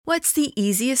What's the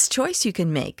easiest choice you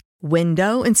can make?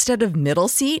 Window instead of middle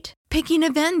seat? Picking a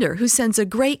vendor who sends a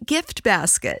great gift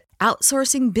basket?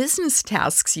 Outsourcing business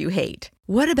tasks you hate?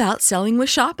 What about selling with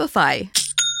Shopify?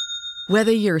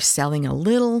 Whether you're selling a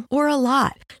little or a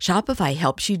lot, Shopify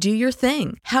helps you do your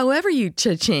thing, however you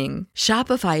cha-ching.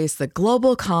 Shopify is the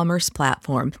global commerce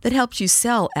platform that helps you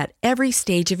sell at every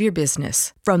stage of your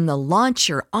business. From the launch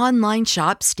your online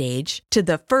shop stage to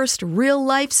the first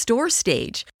real-life store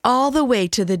stage, all the way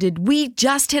to the did we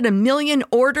just hit a million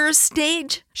orders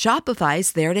stage.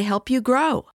 Shopify's there to help you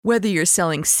grow. Whether you're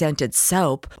selling scented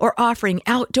soap or offering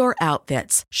outdoor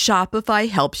outfits, Shopify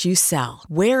helps you sell.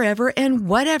 Wherever and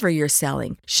whatever you're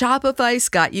selling, Shopify's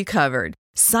got you covered.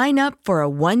 Sign up for a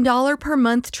 $1 per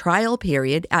month trial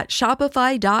period at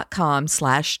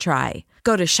shopify.com/try.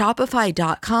 Go to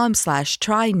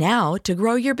shopify.com/try now to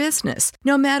grow your business,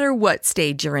 no matter what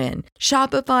stage you're in.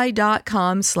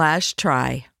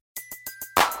 Shopify.com/try.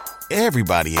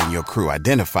 Everybody in your crew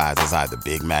identifies as either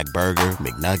Big Mac Burger,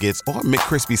 McNuggets, or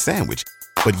McCrispy Sandwich.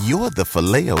 But you're the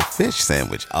Filet-O-Fish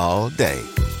Sandwich all day.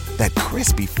 That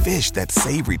crispy fish, that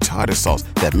savory tartar sauce,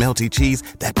 that melty cheese,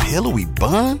 that pillowy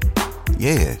bun.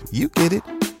 Yeah, you get it.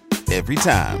 Every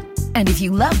time. And if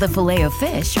you love the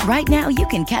Filet-O-Fish, right now you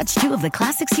can catch two of the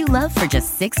classics you love for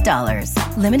just $6.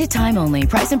 Limited time only.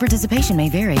 Price and participation may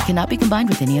vary. Cannot be combined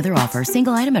with any other offer.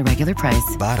 Single item at regular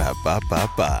price.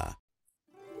 Ba-da-ba-ba-ba.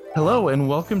 Hello, and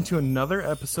welcome to another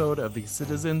episode of the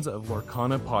Citizens of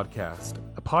Lorcana podcast,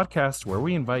 a podcast where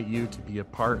we invite you to be a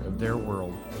part of their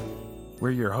world.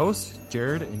 We're your hosts,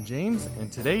 Jared and James, and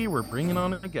today we're bringing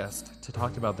on a guest to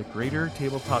talk about the greater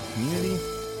tabletop community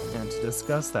and to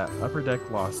discuss that Upper Deck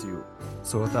lawsuit.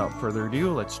 So without further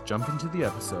ado, let's jump into the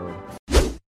episode.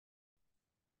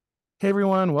 Hey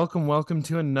everyone, welcome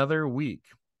to another week.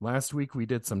 Last week we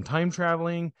did some time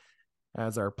traveling,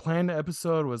 as our planned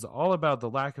episode was all about the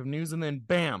lack of news, and then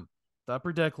bam, the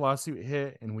Upper Deck lawsuit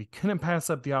hit, and we couldn't pass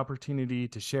up the opportunity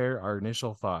to share our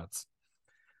initial thoughts.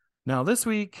 Now this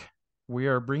week, we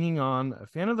are bringing on a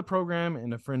fan of the program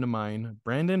and a friend of mine,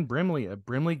 Brandon Brimley of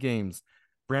Brimley Games.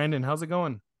 Brandon, how's it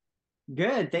going?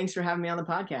 Good. Thanks for having me on the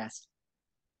podcast.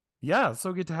 Yeah,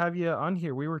 so good to have you on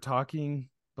here. We were talking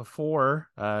before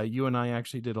you and I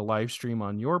actually did a live stream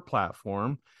on your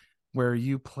platform where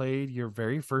you played your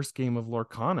very first game of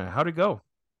Lorcana. How'd it go?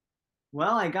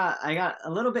 Well, I got a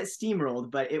little bit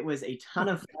steamrolled, but it was a ton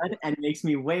of fun and makes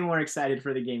me way more excited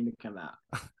for the game to come out.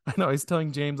 I know. I was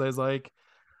telling James, I was like,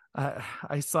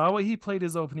 I saw what he played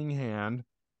his opening hand,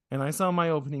 and I saw my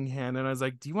opening hand, and I was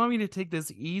like, do you want me to take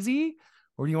this easy,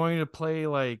 or do you want me to play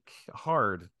like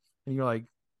hard? And you're like,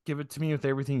 give it to me with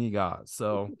everything you got.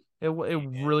 So it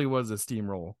really was a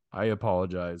steamroll. I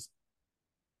apologize.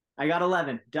 I got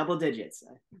 11, double digits.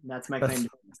 That's my claim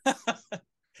to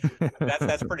fame.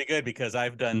 That's pretty good, because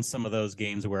I've done some of those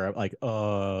games where I'm like,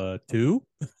 2?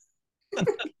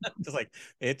 Just like,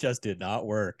 it just did not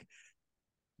work.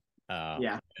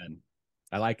 Yeah. And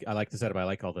I like the setup.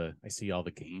 I see all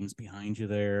the games behind you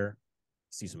there.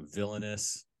 See some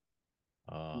villainous.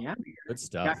 Yeah. Good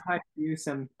stuff. Got quite a few,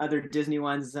 some other Disney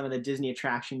ones, some of the Disney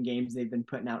attraction games they've been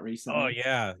putting out recently. Oh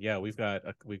yeah. We've got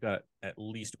at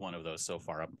least one of those so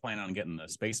far. I'm planning on getting the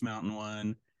Space Mountain one.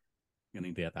 I'm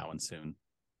gonna get that one soon.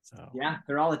 So yeah,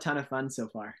 they're all a ton of fun so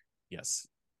far. Yes.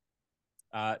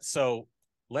 So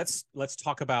let's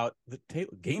talk about the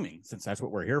gaming, since that's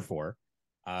what we're here for.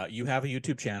 You have a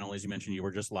YouTube channel, as you mentioned. You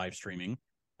were just live streaming,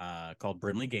 called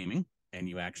Brimley Gaming, and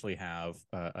you actually have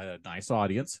a nice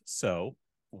audience. So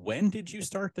when did you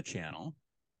start the channel,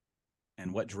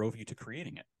 and what drove you to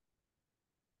creating it?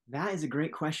 That is a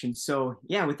great question. So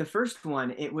yeah, with the first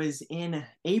one, it was in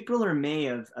April or May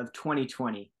of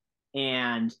 2020.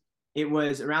 And it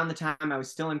was around the time I was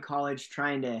still in college,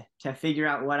 trying to figure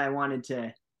out what I wanted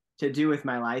to do with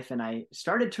my life. And I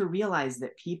started to realize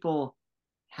that people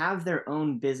have their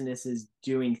own businesses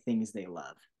doing things they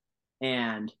love.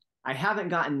 And I haven't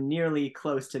gotten nearly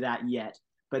close to that yet,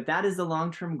 but that is the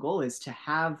long-term goal, is to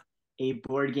have a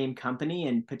board game company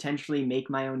and potentially make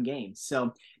my own games.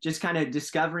 So just kind of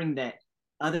discovering that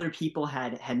other people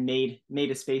had made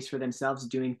a space for themselves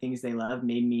doing things they love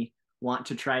made me want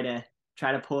to try to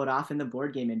pull it off in the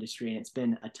board game industry. And it's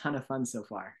been a ton of fun so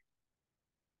far.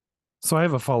 So I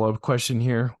have a follow-up question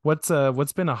here. What's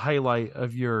been a highlight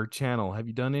of your channel? Have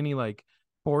you done any like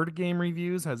board game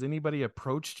reviews? Has anybody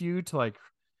approached you to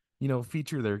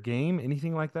feature their game?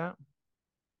 Anything like that?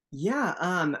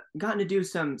 Yeah, gotten to do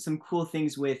some cool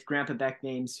things with Grandpa Beck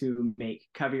Games, who make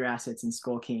Cover Your Assets and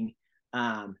Skull King.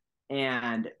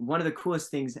 And one of the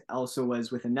coolest things also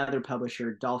was with another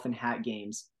publisher, Dolphin Hat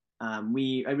Games. I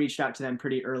reached out to them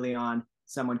pretty early on.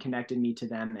 Someone connected me to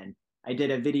them, and I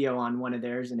did a video on one of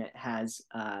theirs, and it has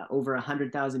over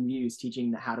 100,000 views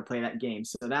teaching how to play that game.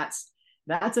 So that's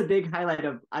a big highlight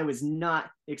of. I was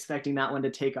not expecting that one to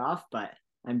take off, but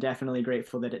I'm definitely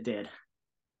grateful that it did.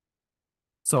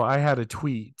 So I had a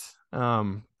tweet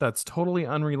that's totally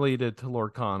unrelated to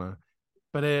Lorcana,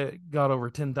 but it got over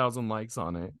 10,000 likes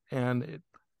on it. And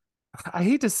I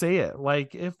hate to say it,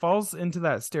 like it falls into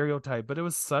that stereotype, but it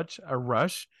was such a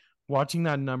rush watching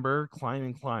that number climb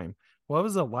and climb. What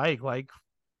was it like? Like,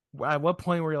 at what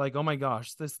point were you like, oh my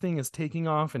gosh, this thing is taking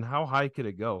off, and how high could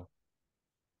it go?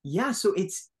 Yeah, so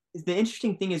it's the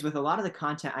interesting thing is with a lot of the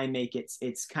content I make,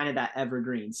 it's kind of that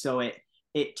evergreen. So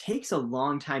it takes a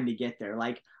long time to get there.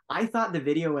 Like I thought the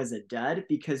video was a dud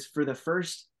because for the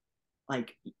first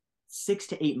like 6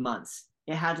 to 8 months,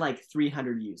 it had like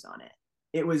 300 views on it.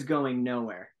 It was going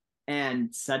nowhere.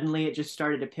 And suddenly it just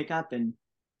started to pick up. And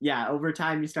yeah, over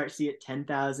time, you start to see it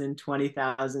 10,000,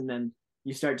 20,000. Then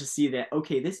you start to see that,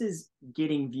 okay, this is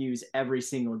getting views every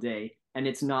single day and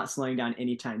it's not slowing down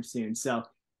anytime soon. So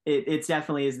it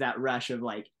definitely is that rush of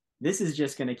like, this is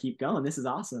just going to keep going. This is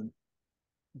awesome.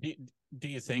 Do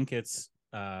you think it's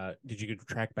did you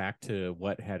track back to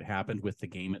what had happened with the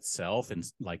game itself, and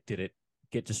like did it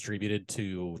get distributed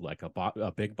to like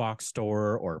a big box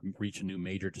store or reach a new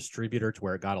major distributor to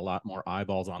where it got a lot more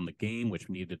eyeballs on the game, which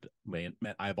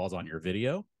met eyeballs on your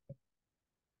video?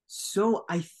 So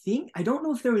I don't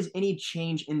know if there was any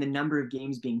change in the number of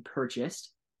games being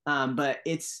purchased, but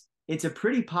it's a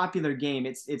pretty popular game.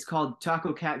 It's called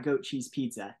Taco Cat Goat Cheese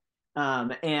Pizza,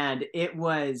 and it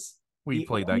was. We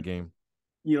played that game.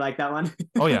 You like that one?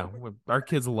 Oh yeah, our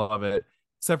kids love it,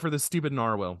 except for the stupid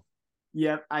narwhal.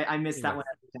 Yep, I missed that one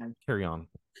every time. Carry on.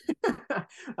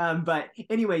 But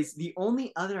anyways, the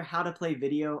only other how to play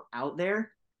video out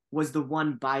there was the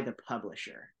one by the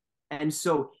publisher. And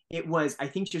so it was, I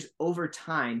think just over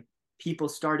time, people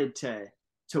started to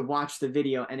watch the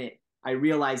video, and I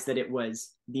realized that it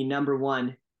was the number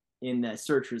one in the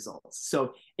search results.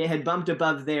 So it had bumped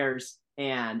above theirs,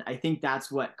 and I think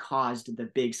that's what caused the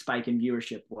big spike in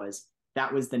viewership.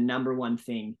 That was the number one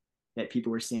thing that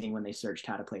people were seeing when they searched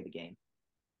how to play the game.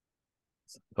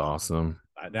 Awesome.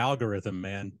 An algorithm,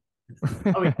 man.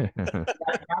 Oh yeah.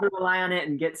 Gotta rely on it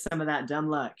and get some of that dumb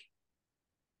luck.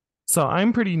 So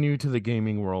I'm pretty new to the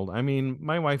gaming world. I mean,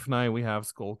 my wife and I, we have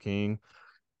Skull King,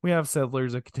 we have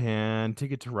Settlers of Catan,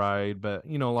 Ticket to Ride, but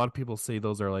a lot of people say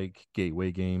those are like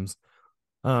gateway games.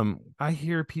 I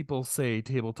hear people say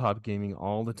tabletop gaming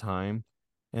all the time,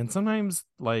 and sometimes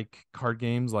like card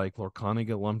games like Lorcana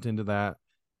get lumped into that.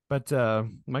 But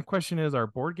my question is, are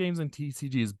board games and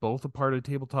TCGs both a part of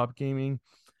tabletop gaming?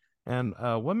 And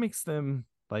what makes them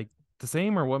like the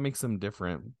same, or what makes them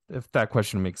different? If that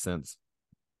question makes sense.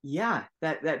 Yeah,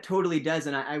 that totally does,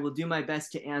 and I will do my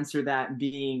best to answer that,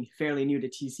 being fairly new to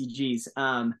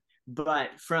TCGs. But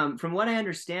from what I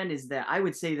understand is that I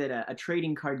would say that a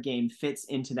trading card game fits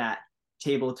into that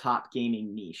tabletop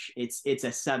gaming niche. It's a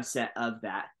subset of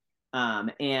that.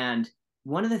 And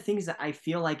one of the things that I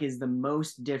feel like is the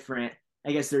most different,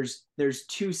 I guess there's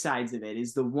two sides of it.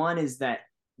 Is the one is that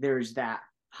there's that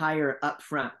higher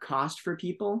upfront cost for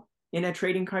people in a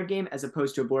trading card game as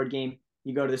opposed to a board game.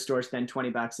 You go to the store, spend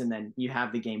 $20, and then you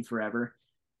have the game forever.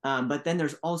 But then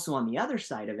there's also on the other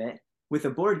side of it, with a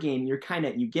board game,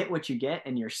 you get what you get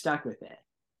and you're stuck with it.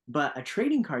 But a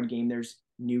trading card game, there's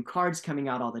new cards coming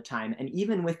out all the time. And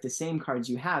even with the same cards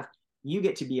you have, you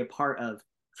get to be a part of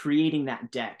creating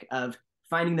that deck, of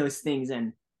finding those things.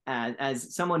 And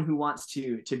as someone who wants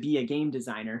to be a game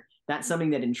designer, that's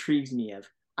something that intrigues me. Of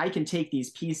I can take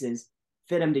these pieces,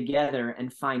 fit them together,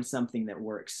 and find something that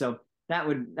works. So that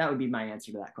would be my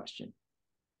answer to that question.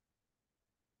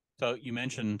 So you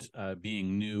mentioned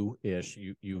being new-ish.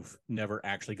 You've never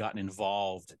actually gotten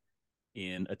involved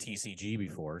in a TCG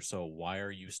before. So why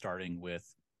are you starting with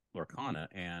Lorcana,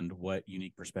 and what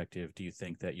unique perspective do you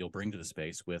think that you'll bring to the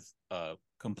space with a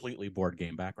completely board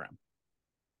game background?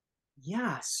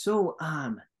 Yeah, so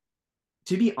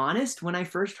to be honest, when I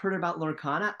first heard about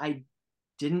Lorcana, I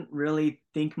didn't really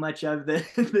think much of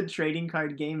the trading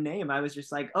card game name. I was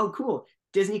just like, oh, cool,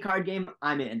 Disney card game,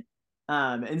 I'm in.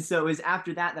 And so it was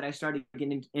after that I started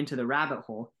getting into the rabbit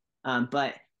hole.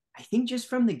 But I think just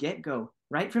from the get-go,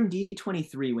 right from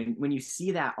D23, when you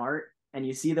see that art and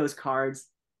you see those cards,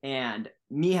 and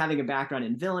me having a background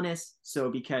in Villainous,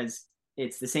 so because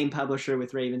it's the same publisher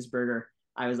with Ravensburger,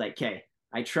 I was like, okay,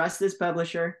 I trust this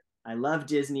publisher. I love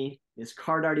Disney. This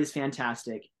card art is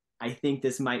fantastic. I think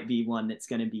this might be one that's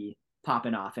going to be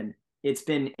popping off. And it's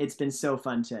been so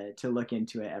fun to look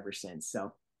into it ever since.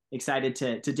 So excited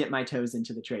to dip my toes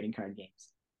into the trading card games.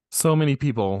 So many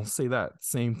people say that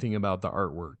same thing about the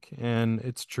artwork, and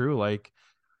it's true. Like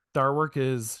the artwork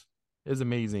is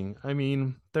amazing. I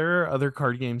mean, there are other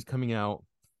card games coming out,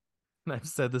 and I've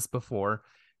said this before.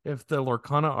 If the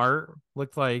Lorcana art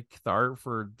looked like the art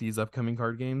for these upcoming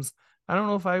card games, I don't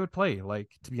know if I would play, like,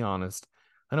 to be honest.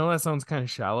 I know that sounds kind of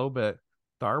shallow, but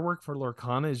the artwork for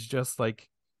Lorcana is just like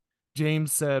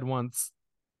James said once,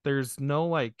 there's no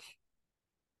like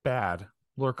bad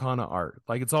Lorcana art.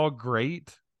 Like it's all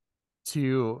great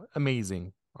to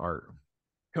amazing art.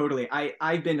 Totally.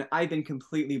 I've been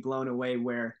completely blown away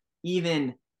where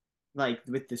even like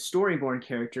with the storyborn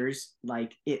characters,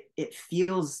 like it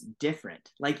feels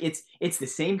different. Like it's the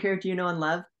same character you know and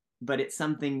love, but it's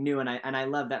something new, and I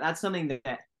love that. That's something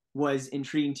that was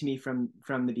intriguing to me from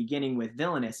the beginning with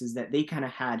Villainous, is that they kind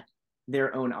of had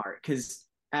their own art. Because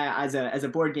as a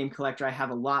board game collector, I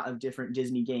have a lot of different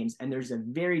Disney games, and there's a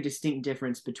very distinct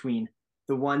difference between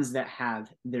the ones that have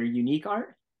their unique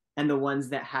art and the ones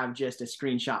that have just a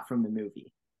screenshot from the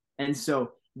movie. And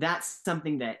so that's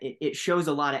something that it shows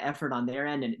a lot of effort on their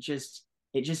end, and it just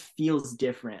feels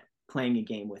different playing a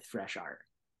game with fresh art.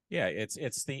 Yeah,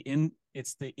 it's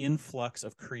the influx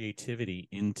of creativity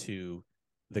into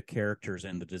the characters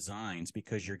and the designs,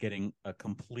 because you're getting a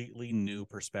completely new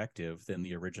perspective than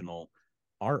the original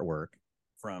artwork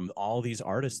from all these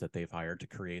artists that they've hired to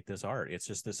create this art. It's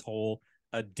just this whole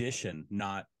addition,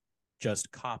 not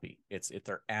just copy. It's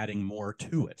they're adding more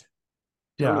to it.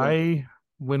 Yeah, Totally. I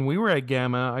when we were at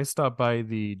Gamma, I stopped by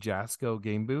the Jasco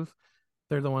game booth.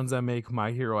 They're the ones that make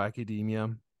My Hero Academia.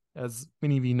 As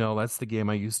many of you know, that's the game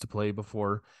I used to play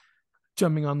before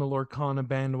jumping on the Lorcana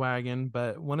bandwagon.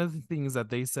 But one of the things that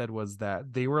they said was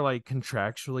that they were like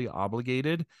contractually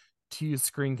obligated to use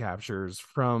screen captures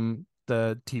from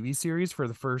the TV series for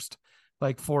the first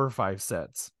like 4 or 5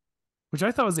 sets, which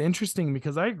I thought was interesting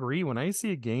because I agree. When I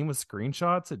see a game with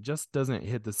screenshots, it just doesn't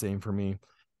hit the same for me.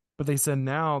 But they said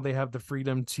now they have the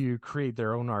freedom to create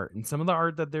their own art. And some of the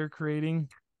art that they're creating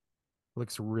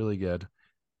looks really good.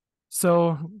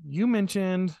 So you've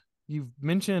mentioned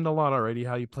a lot already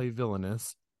how you play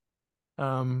Villainous.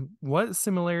 What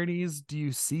similarities do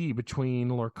you see between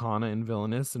Lorcana and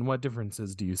Villainous, and what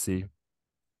differences do you see?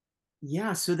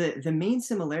 Yeah, so the main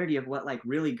similarity of what like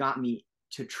really got me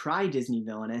to try Disney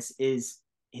Villainous is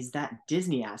that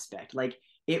Disney aspect. Like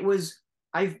it was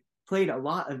I've played a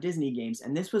lot of Disney games,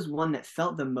 and this was one that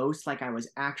felt the most like I was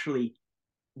actually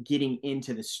getting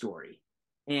into the story.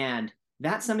 And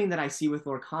that's something that I see with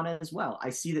Lorcana as well. I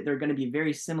see that they're going to be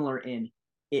very similar in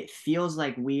it feels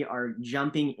like we are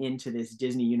jumping into this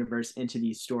Disney universe, into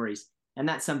these stories. And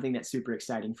that's something that's super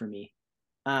exciting for me.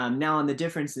 Now on the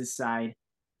differences side,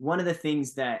 one of the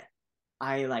things that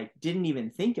I like didn't even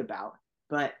think about,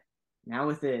 but now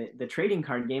with the trading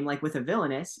card game, like with a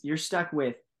Villainous, you're stuck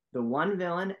with the one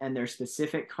villain and their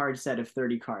specific card set of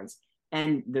 30 cards.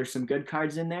 And there's some good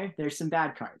cards in there, there's some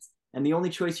bad cards. And the only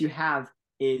choice you have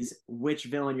is which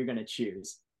villain you're going to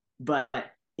choose. But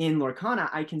in Lorcana,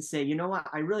 I can say, you know what,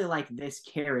 I really like this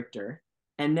character.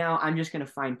 And now I'm just going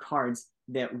to find cards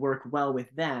that work well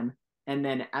with them. And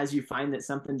then as you find that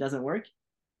something doesn't work,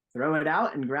 throw it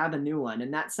out and grab a new one.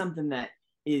 And that's something that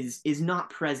is not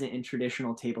present in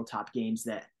traditional tabletop games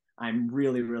that I'm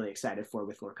really, really excited for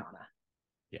with Lorcana.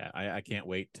 Yeah, I can't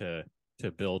wait to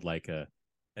build like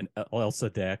an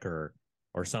Elsa deck or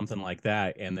something like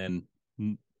that, and then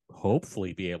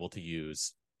hopefully be able to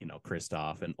use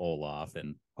Kristoff and Olaf,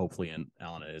 and hopefully and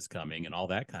Elena is coming and all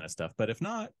that kind of stuff. But if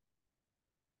not,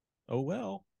 oh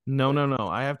well. No, no, no.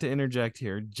 I have to interject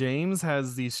here. James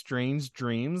has these strange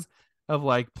dreams of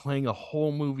like playing a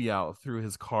whole movie out through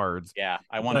his cards. Yeah,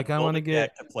 I want Like to I build want a to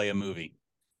get deck to play a movie.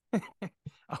 I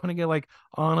want to get like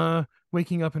Anna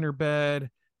waking up in her bed,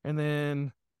 and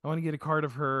then I want to get a card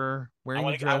of her wearing a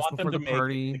I dress want them before to the make the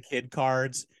party. kid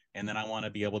cards, and then I want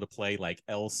to be able to play like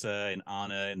Elsa and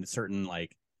Anna and certain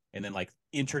like, and then like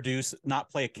introduce, not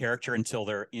play a character until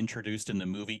they're introduced in the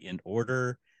movie in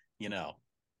order. You know,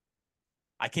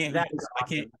 I can't That use is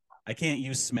awesome. I can't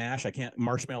use Smash. I can't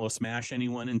Marshmallow Smash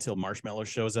anyone until Marshmallow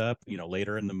shows up,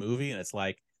 later in the movie, and it's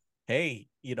like, hey,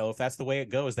 if that's the way it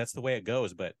goes, that's the way it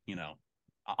goes. But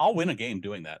I'll win a game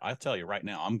doing that. I'll tell you right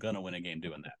now, I'm gonna win a game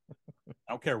doing that.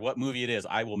 I don't care what movie it is.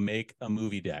 I will make a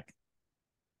movie deck.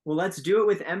 Well, let's do it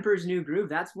with Emperor's New Groove.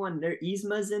 That's one. There,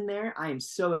 Yzma's in there. I am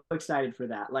so excited for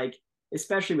that. Like,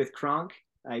 especially with Kronk.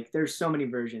 Like, there's so many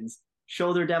versions.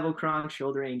 Shoulder Devil Kronk,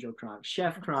 Shoulder Angel Kronk,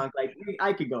 Chef Kronk. Like,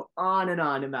 I could go on and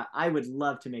on about. I would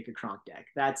love to make a Kronk deck.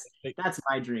 That's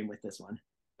my dream with this one.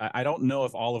 I don't know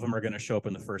if all of them are going to show up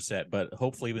in the first set, but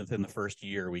hopefully within the first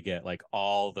year we get like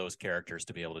all those characters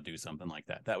to be able to do something like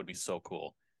that. That would be so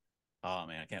cool. Oh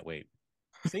man, I can't wait.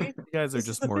 See, You guys are this is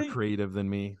just the more thing. creative than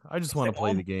me. I just Is want that to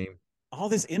play the game. all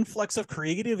this influx of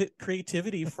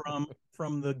creativity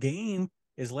from the game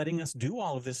is letting us do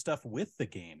all of this stuff with the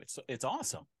game. It's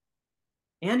awesome.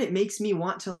 And it makes me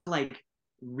want to like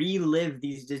relive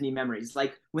these Disney memories.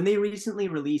 Like when they recently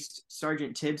released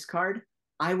Sergeant Tibbs' card,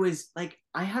 I was like,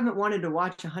 I haven't wanted to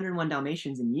watch 101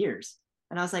 Dalmatians in years.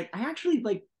 And I was like, I actually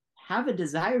like have a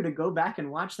desire to go back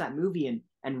and watch that movie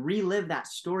and relive that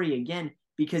story again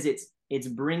because it's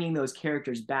bringing those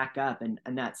characters back up and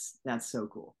that's so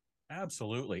cool.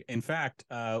 Absolutely. In fact,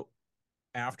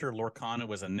 after Lorcana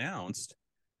was announced,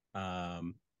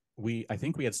 um, I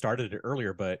think we had started it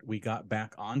earlier, but we got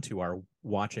back onto our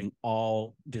watching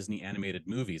all Disney animated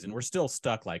movies, and we're still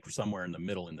stuck like somewhere in the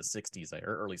middle in the 60s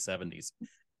or early 70s.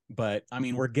 But I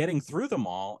mean, we're getting through them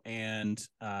all, and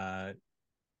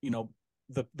you know,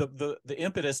 the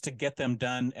impetus to get them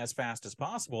done as fast as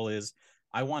possible is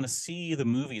I want to see the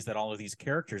movies that all of these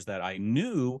characters that I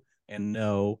knew and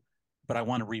know, but I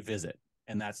want to revisit.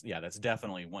 And that's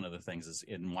definitely one of the things is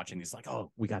in watching these, like,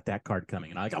 oh, we got that card coming,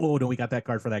 and I like, oh no, we got that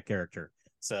card for that character.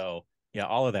 So yeah,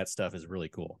 all of that stuff is really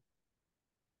cool.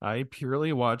 I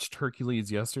purely watched Hercules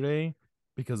yesterday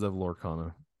because of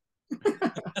Lorcana.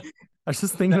 I was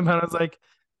just thinking about it. I was like,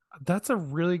 that's a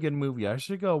really good movie. I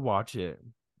should go watch it.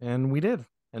 And we did.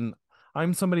 And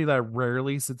I'm somebody that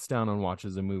rarely sits down and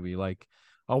watches a movie. Like,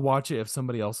 I'll watch it if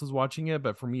somebody else is watching it,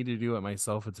 but for me to do it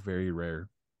myself, it's very rare.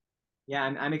 Yeah,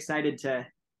 I'm excited to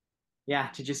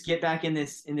to just get back in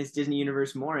this Disney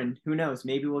universe more, and who knows,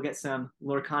 maybe we'll get some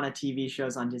Lorcana TV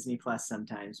shows on Disney Plus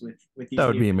sometimes with these That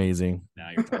would new be amazing.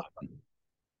 Now you're talking.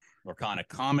 Lorcana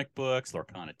comic books,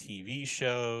 Lorcana TV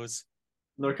shows,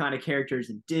 Lorcana characters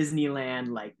in Disneyland.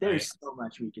 Like there's right? so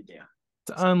much we could do.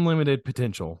 It's unlimited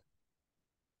potential.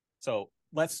 So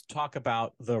let's talk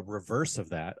about the reverse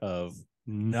of that, of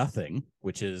nothing,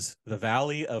 which is the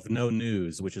Valley of No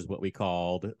News, which is what we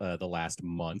called the last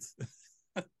month.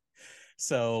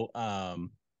 So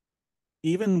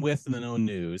even with the no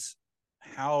news,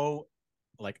 how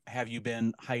have you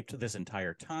been hyped this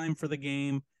entire time for the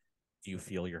game? Do you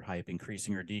feel your hype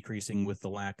increasing or decreasing with the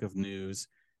lack of news?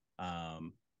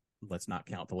 Let's not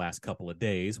count the last couple of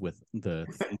days with the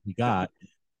things we got,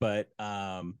 but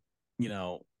you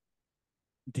know,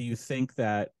 do you think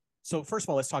that? So first of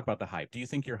all, let's talk about the hype. Do you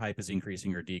think your hype is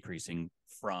increasing or decreasing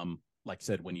from, like I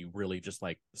said, when you really just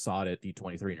like saw it at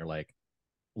D23 and you're like,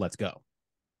 let's go?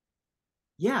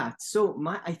 Yeah, so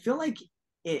I feel like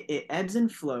it ebbs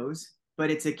and flows,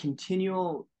 but it's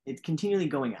continually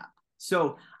going up.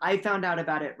 So I found out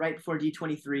about it right before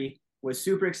D23, was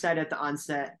super excited at the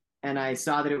onset, and I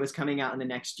saw that it was coming out in the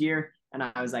next year, and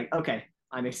I was like, okay,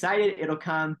 I'm excited, it'll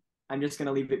come. I'm just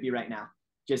gonna leave it be right now.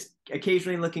 Just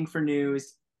occasionally looking for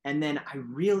news, and then I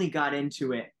really got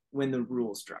into it when the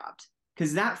rules dropped.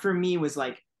 Because that for me was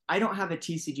like, I don't have a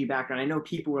TCG background. I know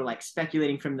people were like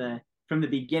speculating from the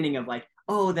beginning of like,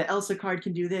 oh, the Elsa card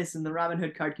can do this and the Robin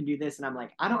Hood card can do this. And I'm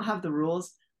like, I don't have the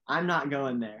rules. I'm not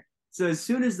going there. So as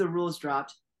soon as the rules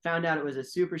dropped, found out it was a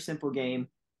super simple game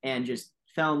and just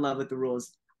fell in love with the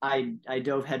rules. I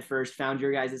dove headfirst, found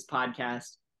your guys'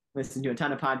 podcast, listened to a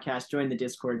ton of podcasts, joined the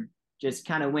Discord, just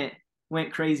kind of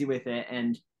went crazy with it.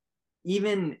 And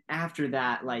even after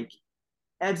that, like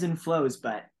ebbs and flows,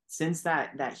 but since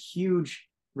that huge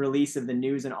release of the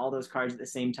news and all those cards at the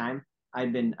same time,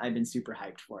 I've been super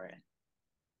hyped for it.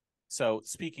 So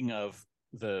speaking of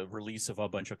the release of a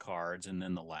bunch of cards and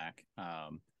then the lack,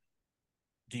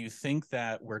 do you think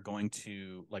that we're going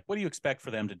to, like, what do you expect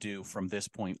for them to do from this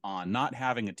point on? Not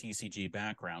having a TCG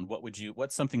background,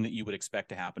 what's something that you would expect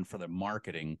to happen for the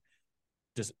marketing?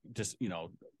 Just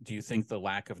do you think the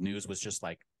lack of news was just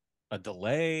like a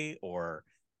delay, or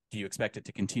do you expect it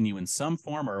to continue in some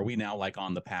form, or are we now like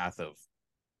on the path of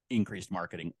increased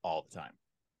marketing all the time?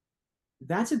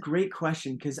 That's a great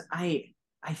question because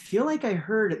I feel like I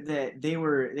heard that they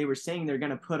were saying they're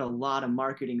going to put a lot of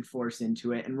marketing force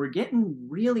into it, and we're getting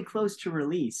really close to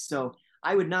release. So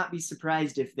I would not be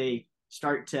surprised if they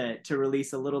start to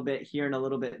release a little bit here and a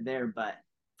little bit there. But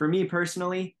for me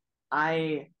personally,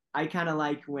 I kind of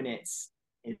like when it's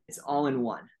all in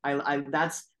one. I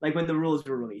that's like when the rules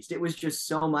were released. It was just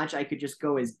so much I could just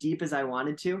go as deep as I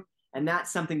wanted to, and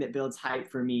that's something that builds hype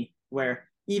for me. Where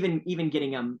even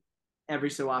getting them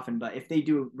every so often, but if they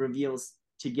do reveals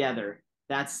together,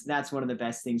 that's one of the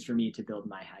best things for me to build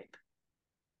my hype.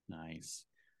 Nice.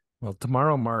 Well,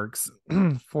 tomorrow marks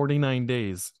 49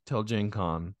 days till Gen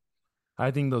Con.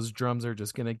 I think those drums are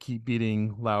just going to keep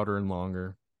beating louder and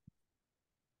longer.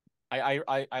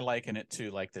 I liken it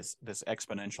to like this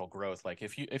exponential growth. Like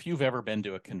if you've ever been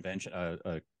to a convention,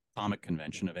 a comic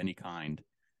convention of any kind,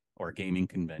 or a gaming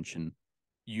convention,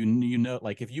 you know,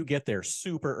 like if you get there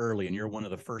super early and you're one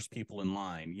of the first people in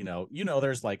line,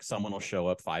 there's like someone will show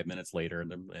up 5 minutes later,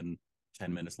 and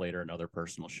 10 minutes later another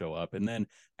person will show up, and then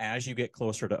as you get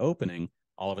closer to opening,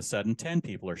 all of a sudden 10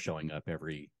 people are showing up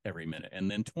every minute,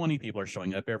 and then 20 people are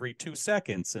showing up every 2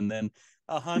 seconds, and then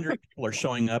 100 people are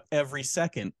showing up every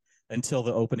second until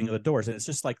the opening of the doors. And it's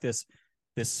just like this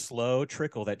slow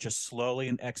trickle that just slowly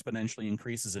and exponentially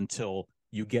increases until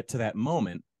you get to that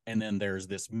moment, and then there's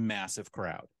this massive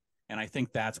crowd. And I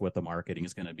think that's what the marketing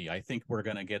is going to be. I think we're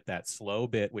going to get that slow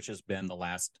bit, which has been the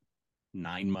last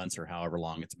 9 months or however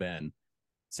long it's been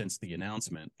since the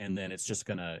announcement, and then it's just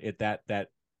gonna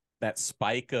that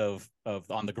spike of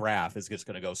on the graph is just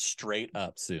gonna go straight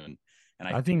up soon. And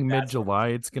I think mid-July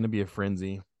it's going to be a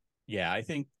frenzy. Yeah, I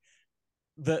think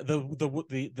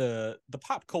the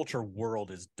pop culture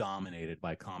world is dominated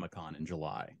by Comic-Con in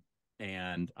July,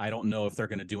 and I don't know if they're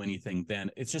going to do anything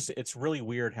then. It's really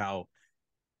weird how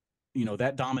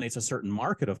that dominates a certain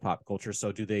market of pop culture.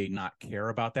 So do they not care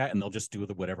about that, and they'll just do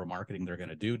whatever marketing they're going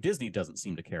to do? Disney doesn't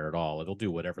seem to care at all. It'll do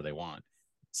whatever they want.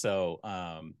 So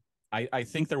I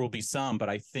think there will be some, but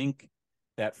I think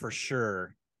that for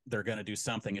sure they're going to do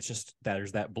something. It's just that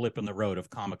there's that blip in the road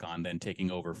of Comic-Con then taking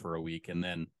over for a week and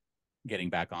then getting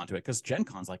back onto it, because Gen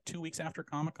Con's like 2 weeks after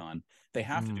Comic-Con. They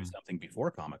have to do something before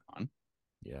Comic-Con.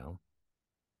 Yeah,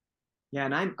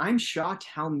 and I'm shocked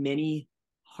how many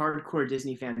hardcore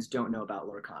Disney fans don't know about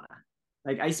Lorcana.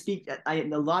 Like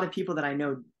a lot of people that I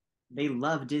know, they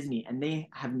love Disney and they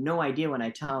have no idea when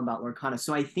I tell them about Lorcana.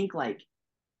 So I think like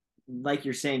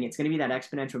you're saying, it's going to be that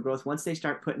exponential growth once they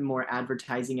start putting more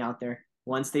advertising out there,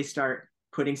 once they start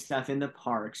putting stuff in the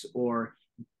parks, or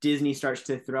Disney starts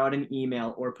to throw out an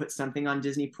email or put something on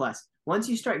Disney Plus. Once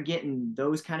you start getting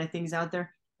those kind of things out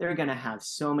there, they're going to have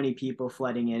so many people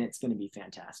flooding in. It's going to be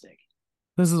fantastic.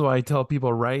 This is why I tell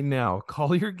people right now,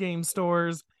 call your game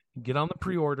stores, get on the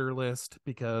pre-order list,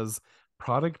 because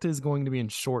product is going to be in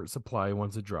short supply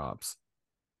once it drops.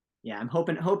 Yeah, I'm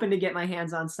hoping to get my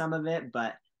hands on some of it,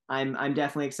 but I'm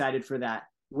definitely excited for that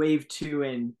wave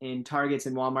 2 in Targets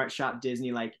and Walmart Shop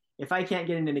Disney. Like if I can't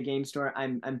get into the game store,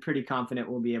 I'm pretty confident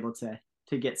we'll be able to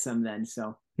get some then.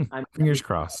 So I'm fingers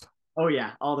crossed. Oh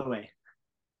yeah, all the way.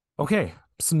 Okay,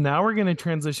 so now we're going to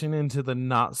transition into the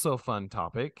not so fun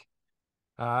topic.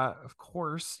 Of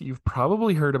course, you've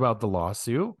probably heard about the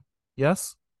lawsuit.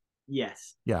 Yes?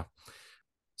 Yes. Yeah.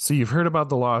 So you've heard about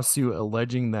the lawsuit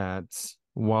alleging that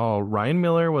while Ryan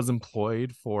Miller was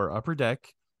employed for Upper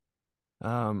Deck,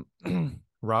 Ravensburger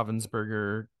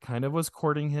kind of was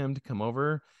courting him to come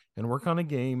over and work on a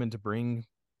game and to bring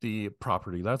the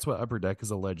property. That's what Upper Deck is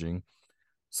alleging.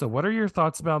 So what are your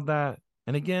thoughts about that?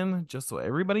 And again, just so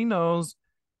everybody knows,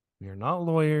 we are not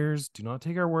lawyers. Do not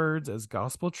take our words as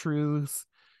gospel truths.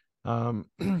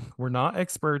 We're not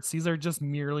experts. These are just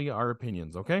merely our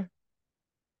opinions. Okay.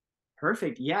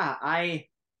 Perfect. Yeah. I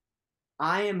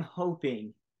am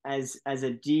hoping as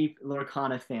a deep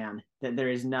Lorcana fan that there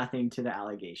is nothing to the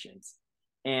allegations.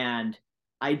 And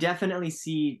I definitely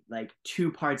see like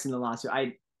 2 parts in the lawsuit.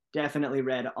 I definitely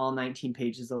read all 19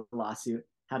 pages of the lawsuit,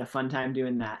 had a fun time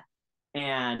doing that.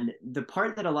 And the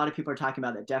part that a lot of people are talking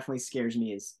about that definitely scares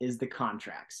me is the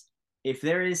contracts. If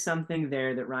there is something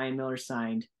there that Ryan Miller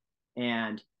signed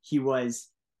and he was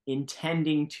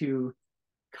intending to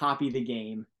copy the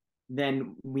game,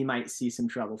 then we might see some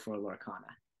trouble for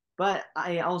Lorcana. But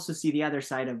I also see the other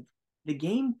side of the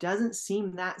game doesn't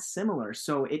seem that similar.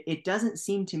 So it doesn't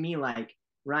seem to me like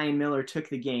Ryan Miller took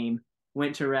the game,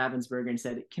 went to Ravensburger and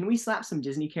said, can we slap some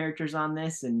Disney characters on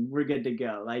this and we're good to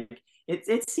go? Like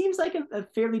it seems like a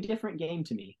fairly different game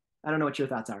to me. I don't know what your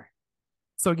thoughts are.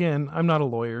 So again, I'm not a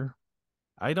lawyer.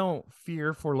 I don't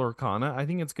fear for Lorcana. I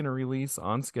think it's going to release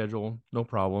on schedule. No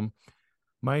problem.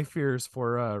 My fear is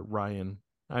for Ryan.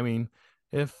 I mean,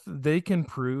 if they can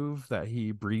prove that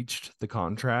he breached the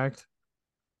contract,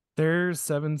 there's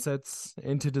 7 sets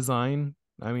into design.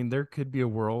 I mean, there could be a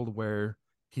world where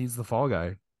he's the fall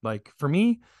guy. Like for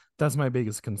me, that's my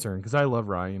biggest concern because I love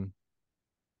Ryan.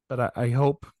 But I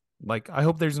hope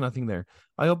there's nothing there.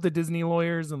 I hope the Disney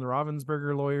lawyers and the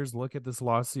Ravensburger lawyers look at this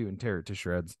lawsuit and tear it to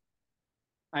shreds.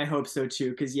 I hope so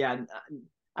too, because yeah,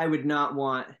 I would not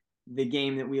want the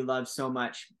game that we love so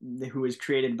much, who was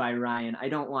created by Ryan. I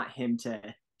don't want him to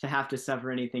have to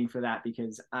suffer anything for that,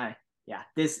 because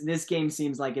this game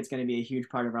seems like it's going to be a huge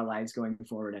part of our lives going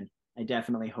forward, and I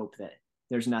definitely hope that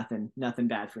there's nothing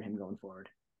bad for him going forward.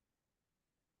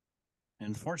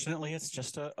 Unfortunately, it's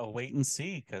just a wait and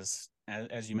see, because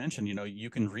as you mentioned, you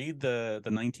can read the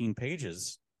 19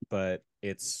 pages, but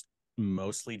it's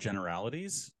mostly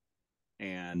generalities.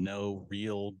 and no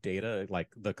real data. Like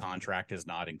the contract is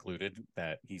not included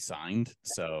that he signed,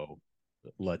 so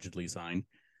allegedly signed.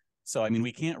 So, I mean,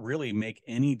 we can't really make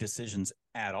any decisions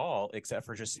at all except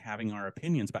for just having our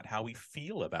opinions about how we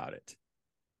feel about it.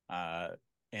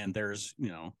 And there's,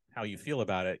 how you feel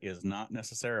about it is not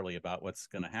necessarily about what's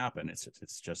going to happen. It's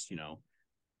just,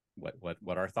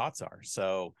 what our thoughts are.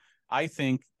 So I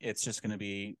think it's just going to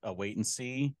be a wait and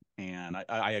see. And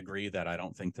I agree that I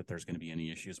don't think that there's going to be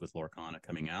any issues with Lorcana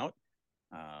coming out.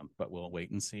 But we'll wait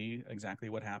and see exactly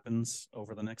what happens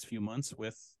over the next few months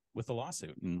with the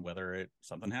lawsuit, and whether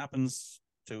something happens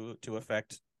to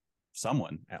affect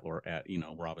someone at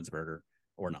Ravensburger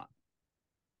or not.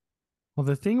 Well,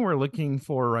 the thing we're looking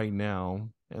for right now,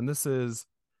 and this is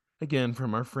again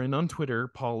from our friend on Twitter,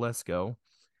 Paul Lesko,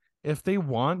 if they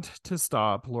want to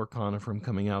stop Lorcana from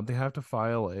coming out, they have to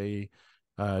file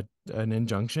an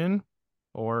injunction,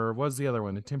 or what's the other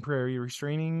one? A temporary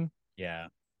restraining? Yeah,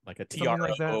 like a Something TRO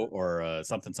like that. or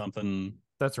something.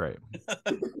 That's right.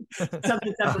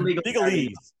 something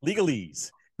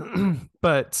Legalese.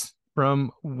 But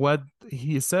from what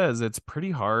he says, it's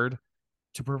pretty hard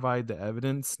to provide the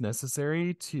evidence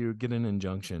necessary to get an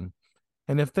injunction.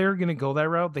 And if they're going to go that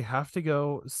route, they have to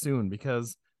go soon,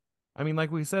 because, I mean,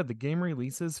 like we said, the game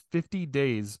releases 50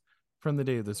 days from the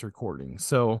day of this recording.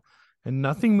 So, and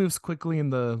nothing moves quickly in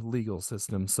the legal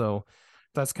system. So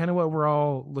that's kind of what we're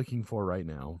all looking for right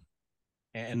now.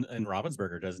 And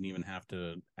Ravensburger doesn't even have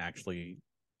to actually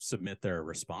submit their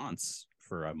response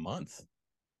for a month.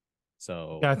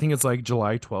 So yeah, I think it's like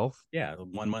July 12th. Yeah,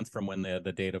 1 month from when the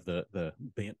date of the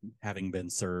having been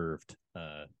served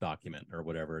document or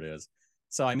whatever it is.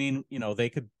 So I mean, they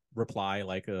could reply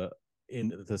like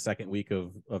in the second week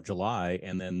of July,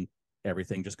 and then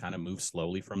everything just kind of moves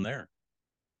slowly from there.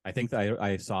 I think that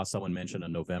I saw someone mention a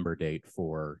November date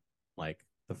for like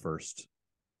the first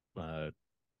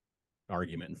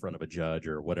argument in front of a judge,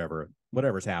 or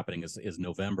whatever's happening is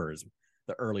November is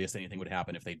the earliest anything would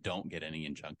happen if they don't get any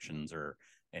injunctions or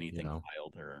anything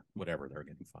filed or whatever they're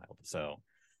getting filed. So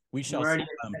we shall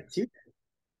see.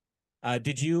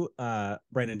 Did you,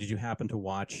 Brandon, did you happen to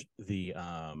watch the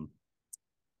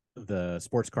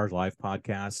Sports Cars Live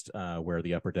podcast where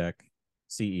the Upper Deck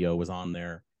CEO was on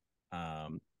there?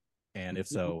 And if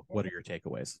so, what are your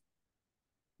takeaways?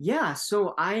 Yeah,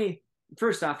 so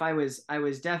first off, I was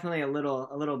definitely a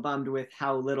little bummed with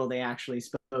how little they actually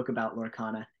spoke about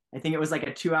Lorcana. I think it was like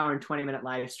a 2 hour and 20-minute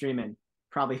live stream, and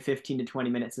probably 15 to 20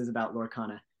 minutes is about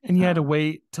Lorcana. And you had to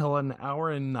wait till an hour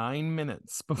and 9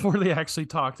 minutes before they actually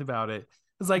talked about it.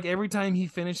 It's like every time he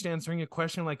finished answering a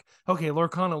question, like, okay,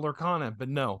 Lorcana, but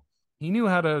no, he knew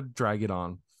how to drag it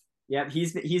on. Yep,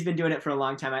 he's been doing it for a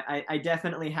long time. I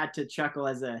definitely had to chuckle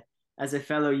as a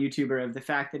fellow YouTuber of the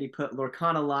fact that he put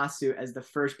Lorcana lawsuit as the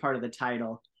first part of the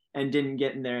title and didn't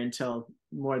get in there until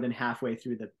more than halfway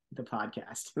through the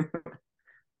podcast.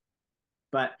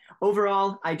 But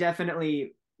overall, I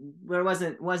definitely, there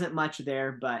wasn't much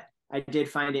there, but I did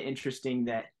find it interesting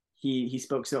that he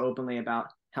spoke so openly about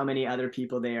how many other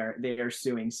people they are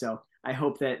suing. So I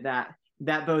hope that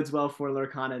bodes well for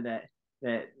Lorcana,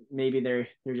 that maybe they're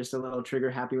just a little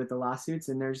trigger happy with the lawsuits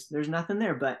and there's nothing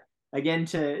there. But again,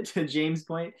 to James'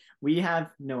 point, we have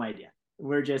no idea.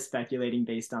 We're just speculating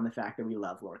based on the fact that we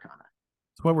love Lorcana.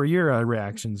 So what were your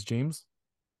reactions, James?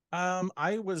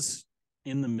 I was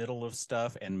in the middle of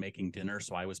stuff and making dinner,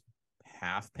 so I was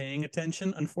half paying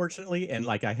attention, unfortunately, and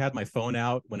like I had my phone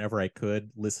out whenever I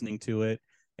could, listening to it,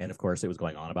 and of course it was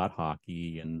going on about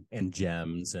hockey and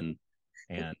gems and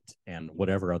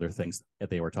whatever other things that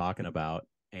they were talking about,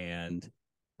 and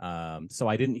so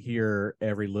I didn't hear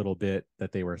every little bit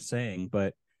that they were saying,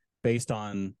 but based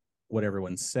on what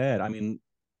everyone said, I mean,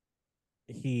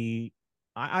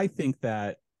 I think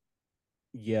that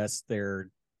yes, they're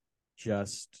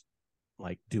just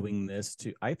like doing this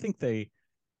to, I think they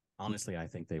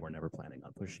were never planning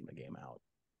on pushing the game out.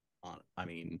 I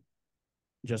mean,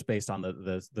 just based on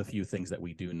the few things that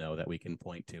we do know that we can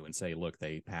point to and say, look,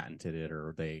 they patented it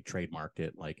or they trademarked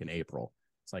it like in April.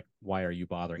 It's like, why are you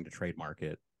bothering to trademark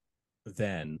it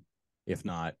then, if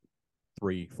not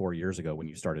 3-4 years ago when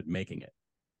you started making it?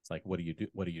 It's like, what are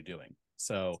you doing?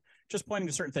 So just pointing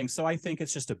to certain things. So I think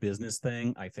it's just a business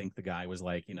thing. I think the guy was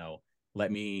like,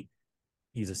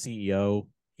 he's a CEO.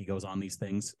 He goes on these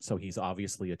things. So he's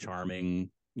obviously a charming,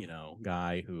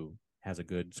 guy who has a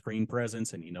good screen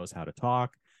presence and he knows how to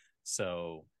talk.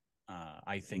 So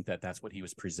I think that's what he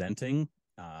was presenting,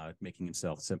 making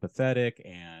himself sympathetic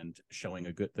and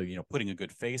showing putting a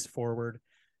good face forward.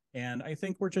 And I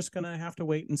think we're just going to have to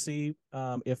wait and see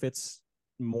if it's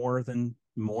more than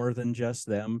just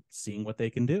them seeing what they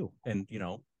can do and,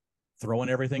 throwing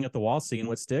everything at the wall, seeing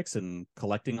what sticks, and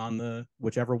collecting on the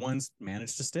whichever ones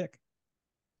managed to stick.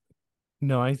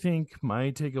 No, I think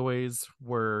my takeaways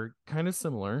were kind of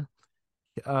similar.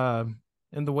 Uh,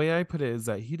 and the way I put it is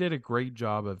that he did a great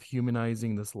job of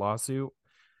humanizing this lawsuit.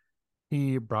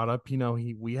 He brought up,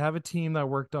 we have a team that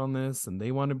worked on this and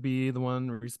they want to be the one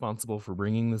responsible for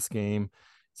bringing this game.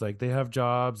 It's like they have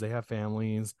jobs, they have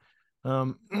families.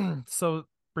 So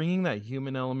bringing that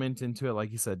human element into it,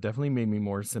 like you said, definitely made me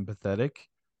more sympathetic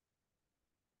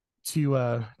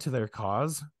to their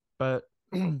cause. But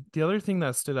the other thing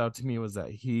that stood out to me was that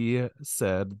he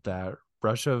said that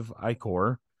Rush of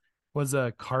Icor was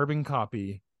a carbon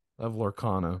copy of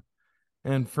Lorcana.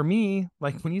 And for me,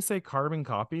 like when you say carbon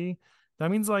copy,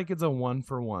 that means like it's a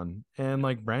 1-for-1. And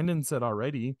like Brandon said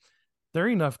already, there are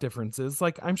enough differences.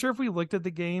 Like I'm sure if we looked at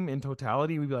the game in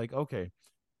totality, we'd be like, okay,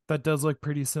 that does look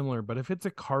pretty similar. But if it's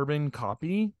a carbon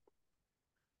copy,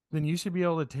 then you should be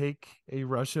able to take a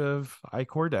Rush of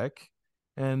Icor deck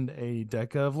and a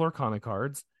deck of Lorcana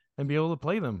cards and be able to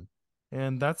play them.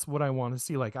 And that's what I want to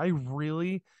see. Like I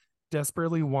really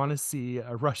desperately want to see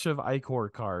a Rush of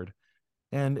Icor card.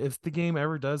 And if the game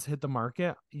ever does hit the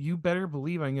market, you better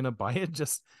believe I'm going to buy it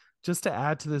just to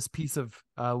add to this piece of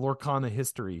Lorcana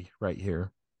history right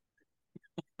here.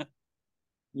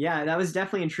 Yeah, that was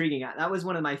definitely intriguing. That was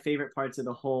one of my favorite parts of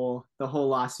the whole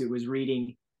lawsuit was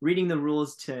reading the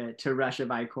rules to Rush of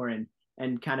Icor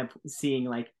and kind of seeing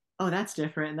like, oh, that's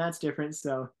different and that's different.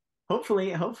 So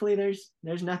hopefully there's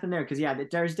nothing there, because yeah,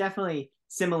 there's definitely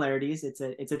similarities. It's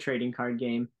a trading card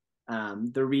game.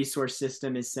 The resource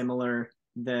system is similar.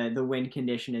 The win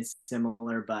condition is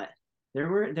similar, but there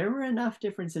were enough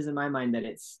differences in my mind that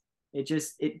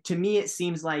it to me it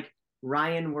seems like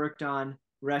Ryan worked on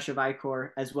Rush of Icor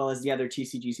as well as the other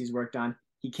TCGCs worked on.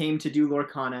 He came to do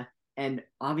Lorcana, and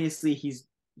obviously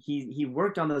he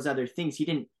worked on those other things. He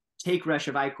didn't take Rush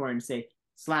of Icor and say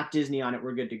slap Disney on it,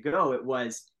 we're good to go. It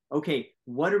was okay,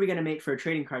 what are we going to make for a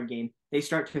trading card game? They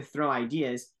start to throw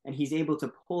ideas, and he's able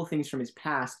to pull things from his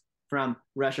past, from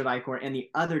Rush of Icor and the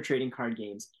other trading card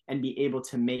games, and be able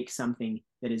to make something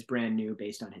that is brand new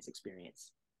based on his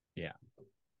experience. Yeah.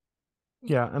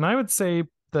 Yeah. And I would say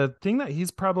the thing that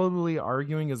he's probably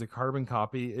arguing as a carbon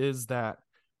copy is that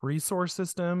resource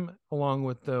system along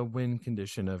with the win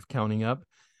condition of counting up.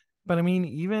 But I mean,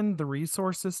 even the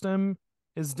resource system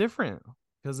is different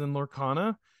because in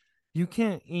Lorcana, you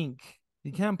can't ink.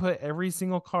 You can't put every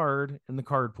single card in the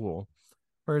card pool.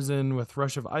 Whereas with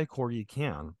Rush of Icor, you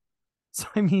can. So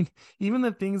I mean, even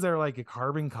the things that are like a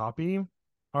carbon copy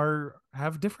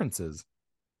have differences.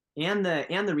 And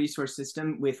the resource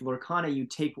system with Lorcana,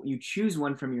 you choose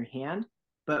one from your hand,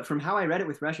 but from how I read it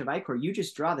with Rush of Icor, you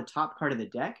just draw the top card of the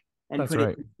deck and That's put right.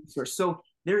 it in the resource. So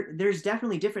there's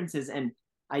definitely differences, and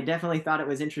I definitely thought it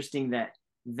was interesting that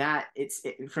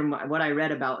from what I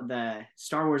read about the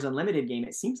Star Wars Unlimited game,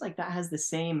 it seems like that has the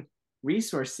same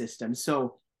resource system.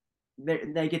 So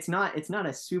like it's not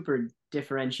a super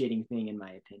differentiating thing in my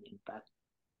opinion, but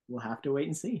we'll have to wait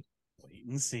and see. Wait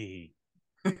and see.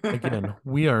 Again,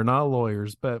 we are not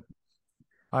lawyers, but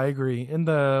I agree. In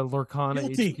the Lorcana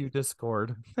Guilty. HQ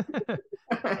Discord,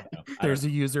 there's a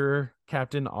user,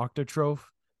 Captain Octotroph.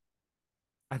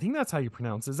 I think that's how you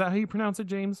pronounce it. Is that how you pronounce it,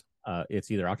 James? It's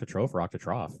either Octotroph or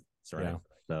Octotroph. That's right. Yeah.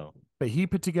 So, but he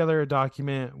put together a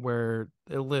document where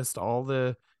it lists all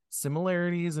the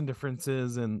similarities and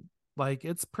differences, and like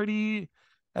it's pretty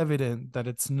evident that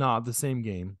it's not the same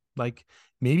game. Like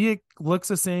maybe it looks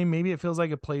the same, maybe it feels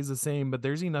like it plays the same, but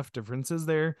there's enough differences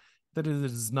there that it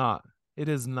is not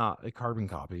a carbon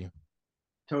copy.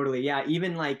 Totally. Yeah.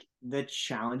 Even like the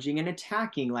challenging and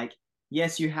attacking, like,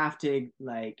 yes, you have to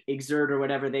like exert or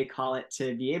whatever they call it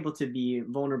to be able to be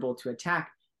vulnerable to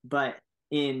attack. But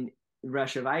in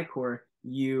Rush of Icor,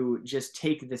 you just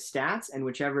take the stats, and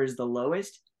whichever is the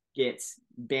lowest gets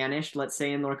banished, let's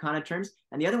say in Lorcana terms,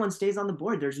 and the other one stays on the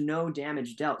board. There's no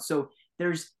damage dealt. So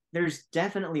there's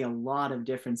definitely a lot of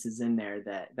differences in there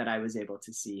that I was able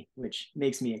to see, which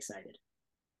makes me excited.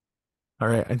 All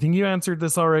right. I think you answered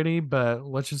this already, but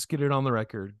let's just get it on the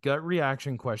record. Gut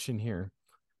reaction question here.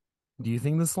 Do you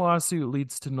think this lawsuit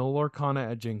leads to no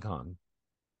Lorcana at Gen Con?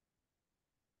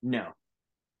 No.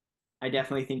 I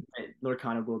definitely think that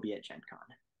Lorcana will be at Gen Con.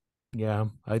 Yeah,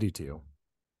 I do too.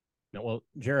 no, well,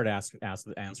 Jared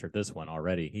answered this one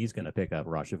already. He's going to pick up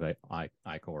Rush of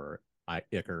Icor or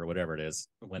Iker or whatever it is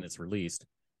when it's released.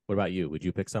 What about you? Would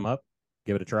you pick some up?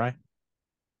 Give it a try?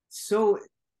 So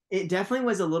it definitely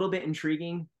was a little bit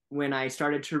intriguing when I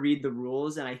started to read the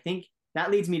rules, and I think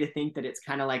that leads me to think that it's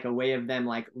kind of like a way of them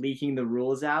like leaking the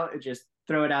rules out, just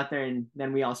throw it out there and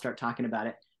then we all start talking about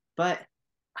it. But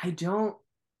I don't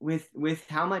with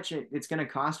how much it's going to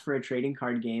cost for a trading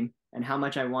card game and how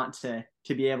much I want to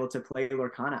be able to play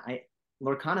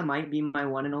Lorcana might be my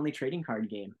one and only trading card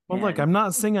game. Well, look, I'm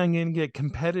not saying I'm going to get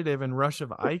competitive in Rush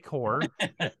of Ichor,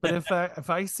 but if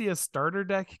I see a starter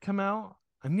deck come out,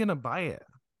 I'm going to buy it.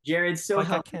 Jared, so like,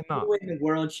 help I cannot win the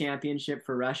world championship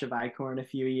for Rush of Ichor in a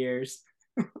few years.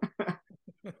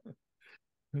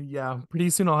 Yeah, pretty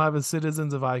soon I'll have a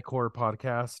Citizens of Ichor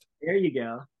podcast. There you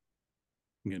go.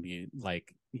 I'm gonna be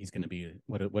like, he's gonna be,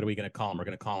 what are we gonna call him? We're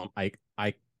gonna call him Ike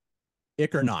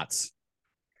Ichornauts.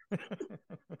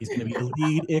 He's gonna be the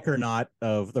lead Ichornaut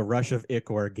of the Rush of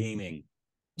Ichor gaming.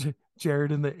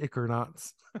 Jared and the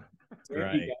Ichornauts. There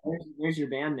Right. you go. There's your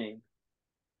band name.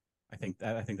 I think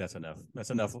that's enough. That's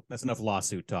enough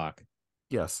lawsuit talk.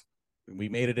 Yes. We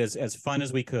made it as fun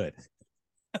as we could.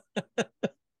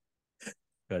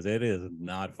 Because it is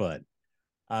not fun.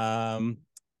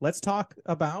 Let's talk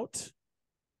about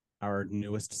our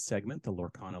newest segment, the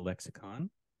Lorcana Lexicon.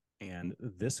 And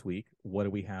this week, what do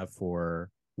we have for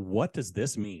what does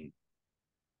this mean?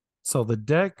 So the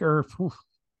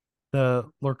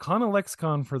Lorcana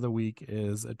Lexicon for the week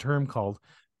is a term called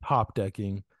top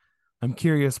decking. I'm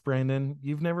curious, Brandon,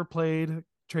 you've never played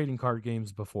trading card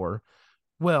games before.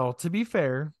 Well, to be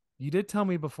fair, you did tell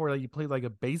me before that you played like a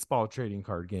baseball trading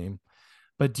card game.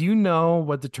 But do you know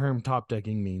what the term top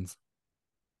decking means?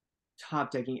 Top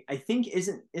decking, I think,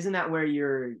 isn't that where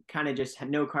you're kind of just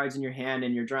no cards in your hand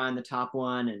and you're drawing the top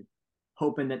one and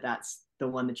hoping that that's the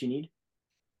one that you need?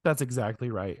 That's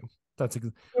exactly right.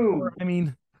 Or, I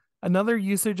mean, another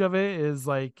usage of it is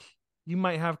like you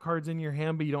might have cards in your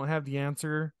hand, but you don't have the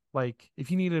answer. Like if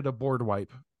you needed a board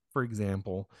wipe, for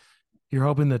example, you're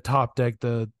hoping to top deck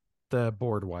the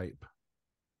board wipe.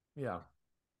 Yeah.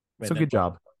 So good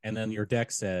job. And then your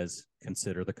deck says,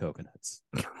 consider the coconuts.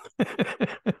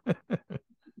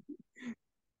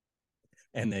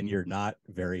 And then you're not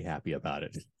very happy about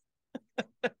it.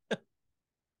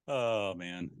 Oh,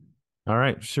 man. All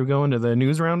right. Should we go into the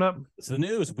news roundup? So the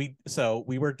news, we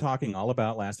were talking all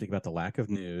about last week about the lack of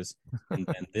news. And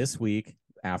then this week,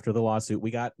 after the lawsuit,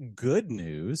 we got good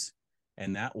news.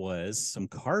 And that was some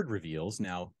card reveals.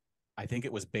 Now, I think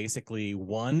it was basically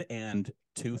 1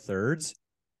 2/3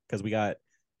 because we got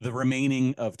the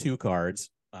remaining of 2 cards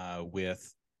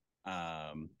with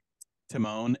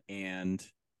Timon and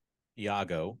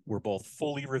Iago were both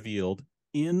fully revealed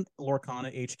in Lorcana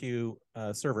HQ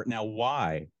server. Now,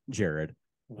 why, Jared?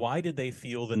 Why did they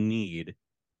feel the need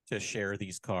to share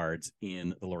these cards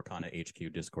in the Lorcana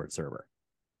HQ Discord server?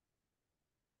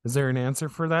 Is there an answer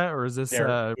for that, or is this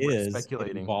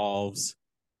speculating? It involves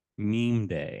meme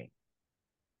day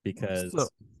because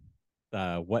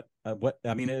what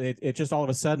I mean, it just all of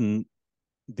a sudden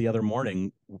the other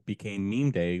morning became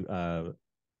meme day.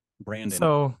 Brandon,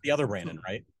 so the other Brandon,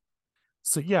 right?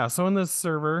 So yeah, so in this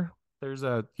server, there's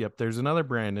another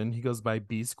Brandon. He goes by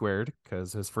B squared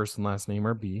because his first and last name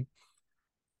are B.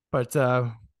 But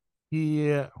he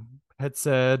had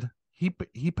said he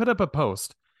put up a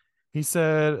post. He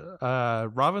said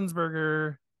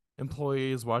Ravensburger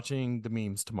employees watching the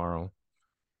memes tomorrow.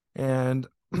 And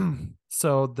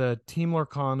so the Team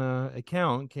Lorcana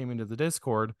account came into the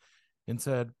Discord and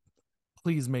said,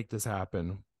 please make this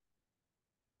happen.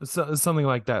 So, something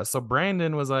like that. So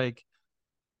Brandon was like,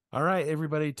 all right,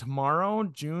 everybody, tomorrow,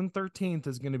 June 13th,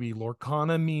 is going to be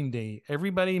Lorcana meme day.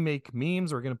 Everybody make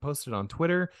memes. We're going to post it on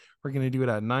Twitter. We're going to do it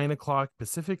at 9:00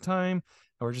 Pacific time.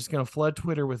 And we're just going to flood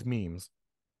Twitter with memes.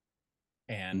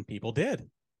 And people did.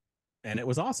 And it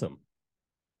was awesome.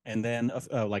 And then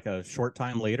like a short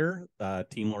time later,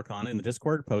 Team Lorcana in the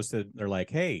Discord posted, they're like,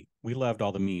 hey, we loved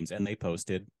all the memes. And they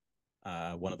posted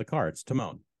one of the cards,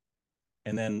 Timon.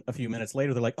 And then a few minutes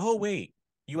later, they're like, oh, wait,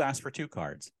 you asked for 2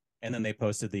 cards. And then they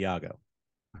posted the Iago.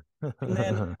 And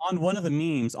then on one of the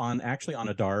memes, on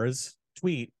Adara's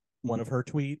tweet, one of her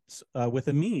tweets with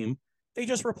a meme, they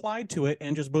just replied to it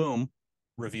and just boom,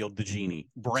 revealed the genie.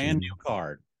 Brand new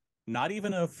card. Not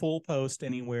even a full post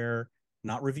anywhere,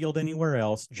 not revealed anywhere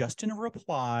else, just in a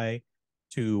reply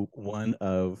to one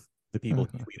of the people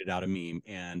who tweeted out a meme.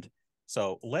 And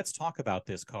so let's talk about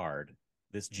this card,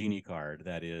 this genie card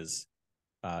that is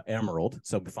Emerald.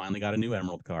 So we finally got a new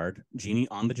Emerald card, Genie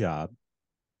on the job.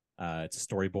 It's a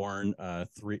Storyborn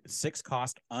 6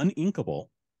 cost uninkable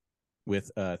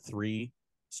with 3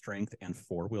 strength and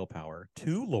 4 willpower,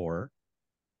 2 lore,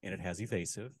 and it has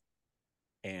evasive.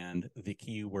 And the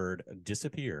keyword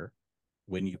disappear.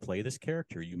 When you play this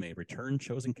character, you may return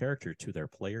chosen character to their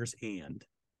player's hand.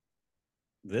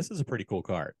 This is a pretty cool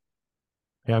card.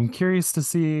 Yeah, I'm curious to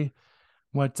see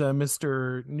what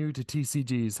Mr. New to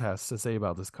TCGs has to say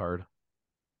about this card.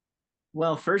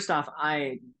 Well, first off,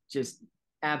 I just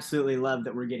absolutely love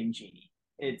that we're getting Genie.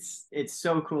 It's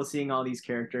so cool seeing all these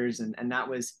characters, and that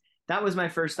was my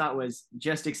first thought, was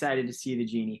just excited to see the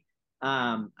Genie.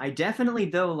 I definitely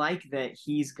though like that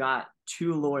he's got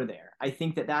two lore there. I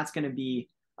think that that's going to be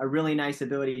a really nice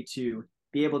ability to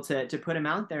be able to put him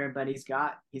out there, but he's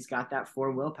got that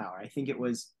 4 willpower. I think it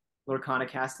was Lorcana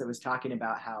Cast that was talking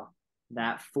about how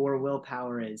that 4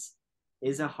 willpower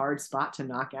is a hard spot to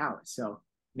knock out. So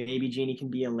maybe Genie can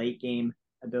be a late game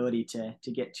ability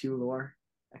to get 2 lore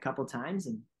a couple times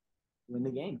and win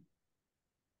the game.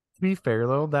 To be fair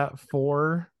though, that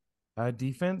 4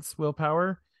 defense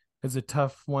willpower is a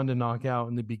tough one to knock out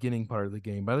in the beginning part of the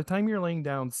game. By the time you're laying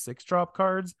down 6 drop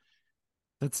cards,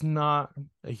 that's not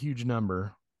a huge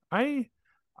number. I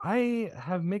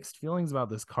have mixed feelings about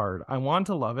this card. I want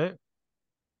to love it.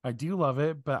 I do love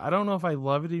it, but I don't know if I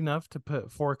love it enough to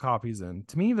put 4 copies in.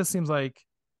 To me, this seems like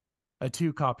a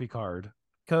 2 copy card,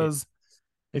 because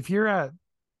if you're at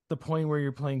the point where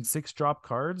you're playing 6 drop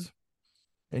cards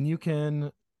and you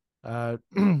can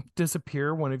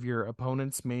disappear one of your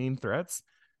opponent's main threats,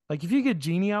 like if you get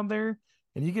Genie out there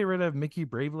and you get rid of Mickey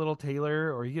Brave Little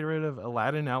Tailor, or you get rid of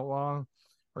Aladdin Outlaw,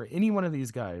 or any one of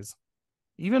these guys,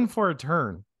 even for a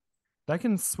turn, that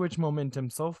can switch momentum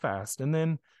so fast. And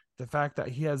then the fact that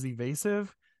he has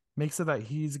evasive makes it that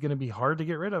he's going to be hard to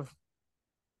get rid of.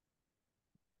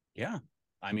 Yeah.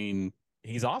 I mean,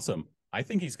 he's awesome. I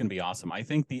think he's going to be awesome. I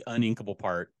think the uninkable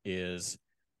part is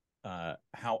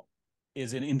how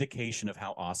is an indication of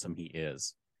how awesome he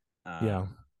is. Yeah.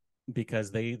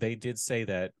 Because they did say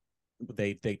that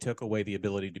they took away the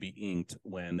ability to be inked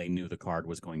when they knew the card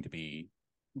was going to be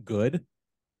good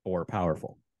or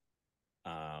powerful.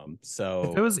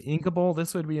 So if it was inkable,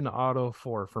 this would be an auto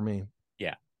 4 for me.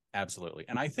 Yeah, absolutely.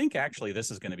 And I think actually this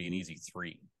is going to be an easy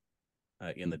 3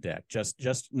 in the deck. Just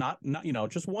not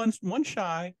just one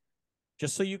shy,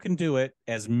 just so you can do it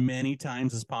as many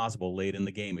times as possible late in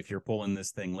the game. If you're pulling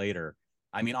this thing later,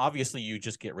 I mean, obviously you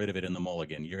just get rid of it in the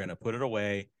mulligan. You're going to put it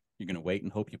away. You're going to wait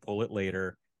and hope you pull it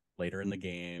later in the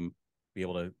game, be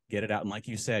able to get it out. And like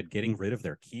you said, getting rid of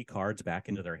their key cards back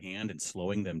into their hand and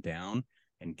slowing them down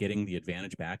and getting the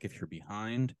advantage back if you're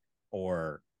behind,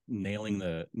 or nailing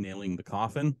the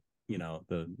coffin,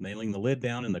 nailing the lid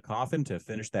down in the coffin to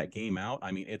finish that game out.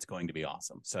 I mean, it's going to be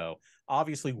awesome. So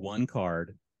obviously one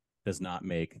card does not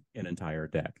make an entire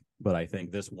deck, but I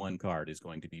think this one card is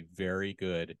going to be very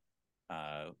good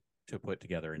to put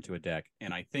together into a deck.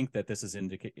 And I think that this is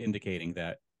indicating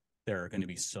that there are going to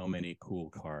be so many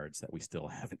cool cards that we still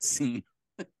haven't seen,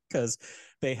 because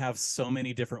they have so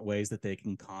many different ways that they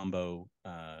can combo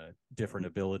different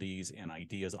abilities and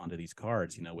ideas onto these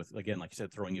cards, with, again, like you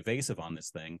said, throwing evasive on this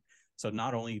thing. So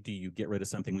not only do you get rid of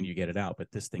something when you get it out,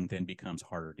 but this thing then becomes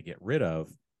harder to get rid of,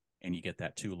 and you get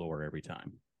that 2 lore every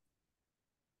time.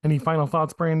 Any final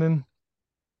thoughts, Brandon?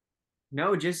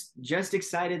 No, just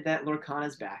excited that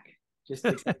Lorcana's back. Just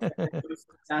excited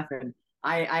stuff. And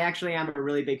I actually am a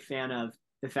really big fan of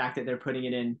the fact that they're putting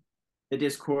it in the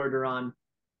Discord or on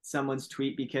someone's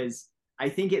tweet, because I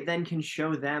think it then can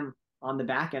show them on the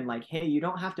back end, like, hey, you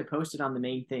don't have to post it on the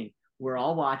main thing. We're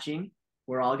all watching.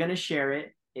 We're all gonna share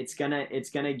it. It's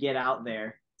gonna get out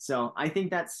there. So I think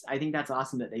that's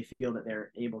awesome that they feel that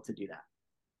they're able to do that.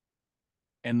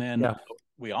 And then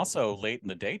we also, late in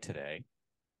the day today,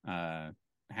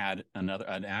 had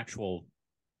an actual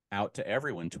out to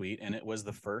everyone tweet, and it was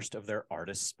the first of their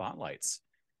artist spotlights,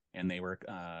 and they were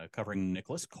covering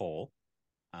Nicholas Cole.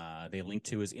 They linked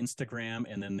to his Instagram,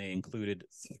 and then they included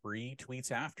 3 tweets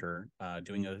after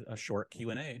doing a short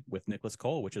Q&A with Nicholas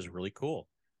Cole, which is really cool.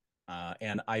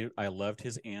 And I loved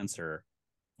his answer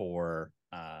for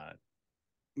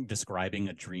describing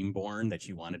a Dreamborn that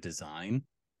you want to design,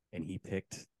 and he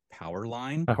picked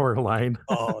Powerline. Powerline.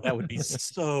 Oh, that would be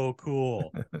so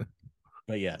cool.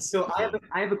 But yes. So I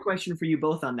have a question for you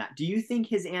both on that. Do you think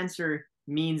his answer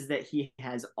means that he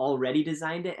has already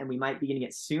designed it and we might be getting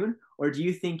it soon? Or do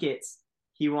you think it's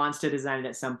he wants to design it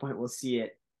at some point, we'll see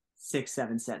it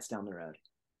 6-7 sets down the road?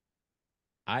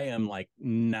 I am like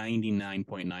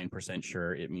 99.9%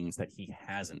 sure it means that he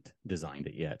hasn't designed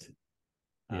it yet.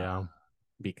 Yeah.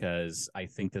 Because I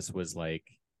think this was like,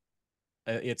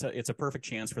 it's a perfect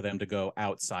chance for them to go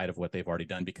outside of what they've already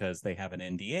done, because they have an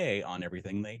NDA on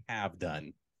everything they have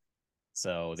done.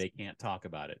 So they can't talk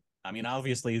about it. I mean,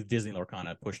 obviously Disney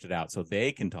Lorcana pushed it out so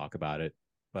they can talk about it,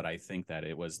 but I think that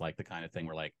it was like the kind of thing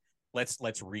where, like,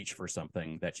 let's reach for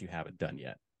something that you haven't done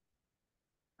yet.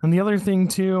 And the other thing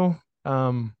too,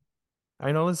 I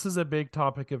know this is a big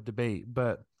topic of debate,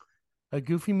 but a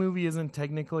Goofy movie isn't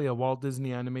technically a Walt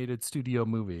Disney Animated Studio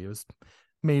movie. It was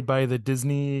made by the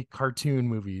Disney Cartoon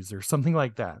Movies or something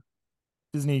like that.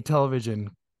 Disney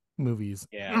television movies.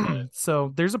 Yeah.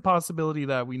 So there's a possibility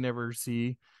that we never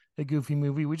see a Goofy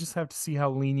movie. We just have to see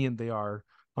how lenient they are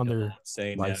on Don't their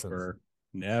say license. never.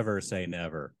 Never say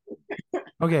never.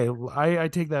 Okay, I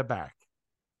take that back.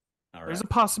 All There's right. a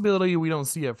possibility we don't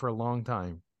see it for a long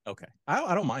time. Okay.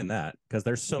 I don't mind that because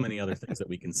there's so many other things that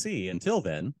we can see until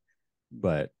then.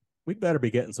 But we'd better be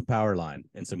getting some Powerline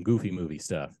and some Goofy movie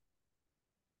stuff.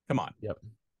 Come on. Yep.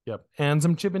 And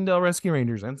some Chip 'n Dale Rescue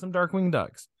Rangers and some Darkwing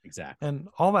Ducks Exactly. and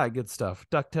all that good stuff.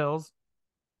 DuckTales.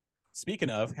 Speaking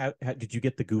of, did you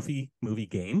get the Goofy movie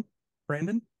game,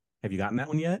 Brandon? Have you gotten that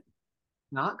one yet?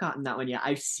 Not gotten that one yet.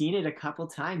 I've seen it a couple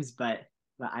times, but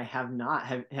I have not.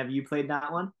 Have you played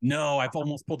that one? No, I've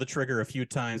almost pulled the trigger a few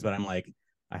times, but I'm like,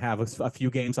 I have a few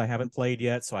games I haven't played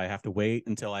yet, so I have to wait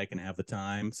until I can have the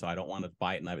time. So I don't want to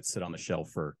buy it and have it sit on the shelf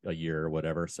for a year or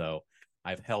whatever. So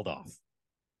I've held off.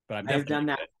 But I've done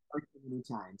that many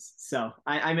times. So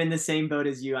I'm in the same boat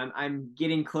as you. I'm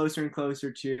getting closer and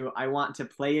closer to I want to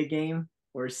play a game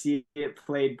or see it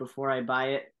played before I buy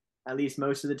it, at least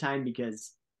most of the time,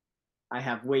 because I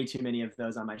have way too many of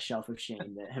those on my shelf of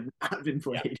shame that have not been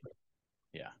played.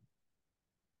 Yeah.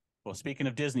 Well, speaking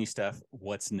of Disney stuff,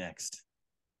 what's next?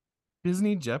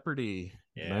 Disney Jeopardy.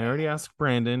 Yeah. And I already asked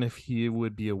Brandon if he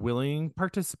would be a willing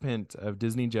participant of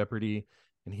Disney Jeopardy,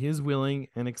 and he is willing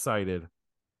and excited.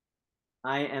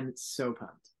 I am so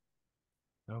pumped.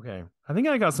 Okay. I think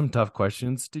I got some tough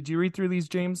questions. Did you read through these,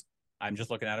 James? I'm just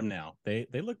looking at them now. They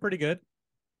look pretty good.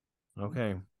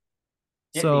 Okay.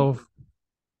 Hit So,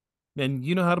 me. and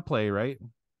you know how to play, right?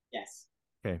 Yes.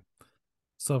 Okay.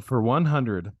 So for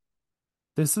 100,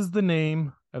 this is the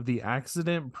name of the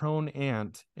accident-prone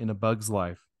ant in A Bug's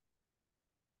Life.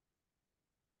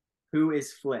 Who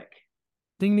is Flick?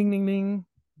 Ding, ding, ding, ding.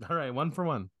 All right, 1 for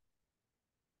 1.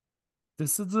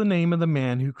 This is the name of the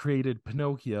man who created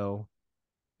Pinocchio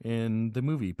in the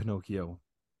movie Pinocchio.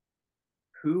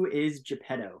 Who is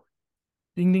Geppetto?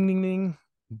 Ding, ding, ding, ding.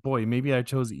 Boy, maybe I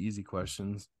chose easy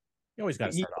questions. You always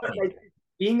got to You start know, off. like,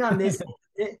 being on this,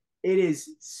 it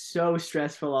is so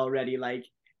stressful already. Like,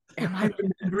 am I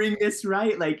remembering this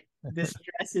right? Like, the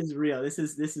stress is real. This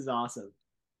is awesome.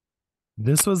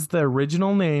 This was the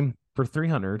original name for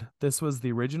 300. This was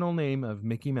the original name of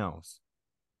Mickey Mouse.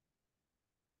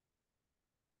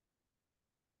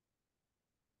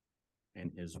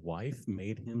 And his wife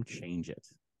made him change it.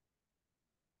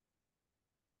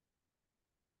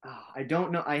 Oh, I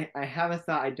don't know. I have a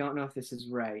thought. I don't know if this is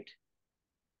right.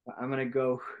 But I'm gonna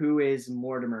go. Who is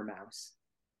Mortimer Mouse?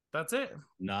 That's it.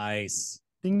 Nice.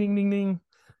 Ding, ding, ding, ding.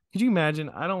 Could you imagine?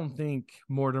 I don't think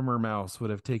Mortimer Mouse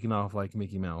would have taken off like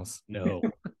Mickey Mouse. No.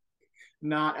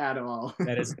 Not at all.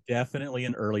 That is definitely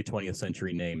an early 20th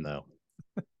century name, though.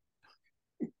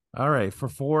 All right, for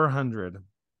 400.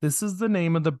 This is the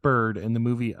name of the bird in the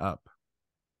movie Up.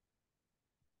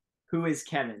 Who is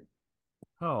Kevin?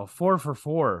 Oh, 4 for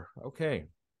 4. Okay.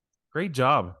 Great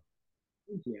job.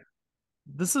 Thank you.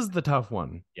 This is the tough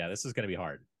one. Yeah, this is going to be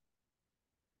hard.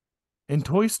 In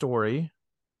Toy Story,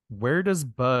 where does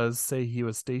Buzz say he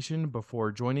was stationed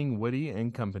before joining Woody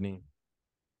and company?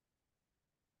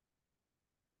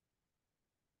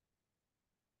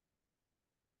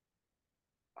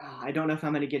 Oh, I don't know if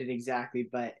I'm gonna get it exactly,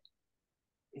 but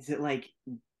is it like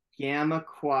Gamma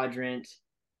Quadrant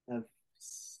of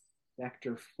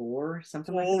Sector 4,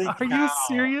 something Holy like that? Are you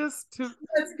serious?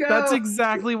 Let's go. That's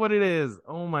exactly what it is.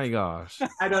 Oh my gosh.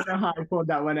 I don't know how I pulled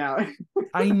that one out.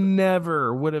 I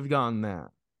never would have gotten that.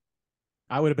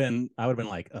 I would have been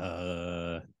like,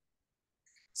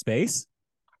 space?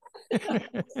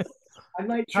 I'm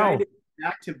like trying to get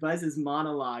back to Buzz's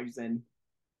monologues and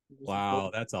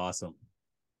Wow, that's awesome.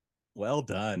 Well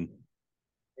done.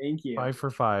 Thank you. 5 for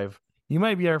 5. You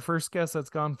might be our first guest that's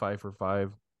gone 5 for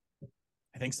 5.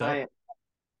 I think so.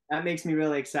 That makes me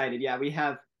really excited. Yeah, we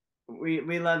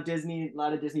love Disney, a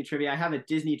lot of Disney trivia. I have a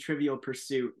Disney Trivial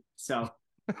Pursuit, so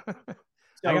I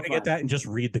gotta get that and just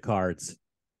read the cards.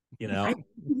 You know, I think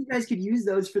you guys could use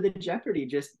those for the Jeopardy.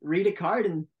 Just read a card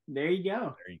and there you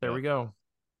go. There we go.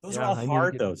 Those Yeah, are all I need to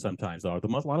hard get- though. Sometimes though, a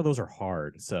lot of those are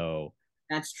hard. So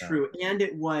That's true. And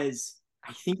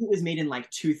I think it was made in like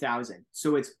 2000,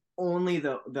 so it's only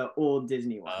the old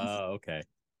Disney ones. oh, okay.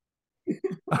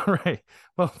 All right.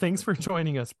 Well, thanks for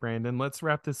joining us, Brandon. Let's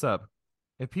wrap this up.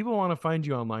 If people want to find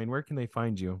you online, where can they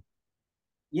find you?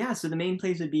 Yeah, so the main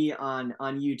place would be on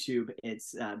YouTube.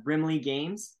 It's Brimley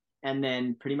Games, and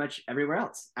then pretty much everywhere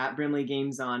else at Brimley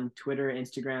Games on Twitter,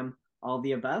 Instagram, all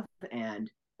the above. And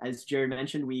as Jared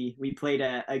mentioned, we played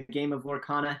a game of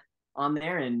Lorcana on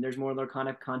there, and there's more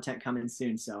Lorcana content coming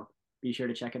soon. So be sure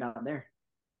to check it out there.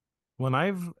 When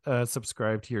I've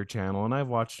subscribed to your channel and I've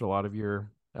watched a lot of your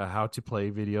how to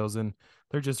play videos, and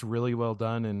they're just really well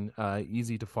done and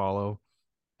easy to follow.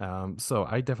 So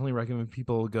I definitely recommend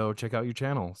people go check out your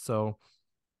channel. So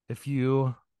if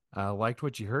you liked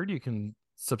what you heard, you can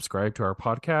subscribe to our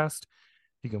podcast.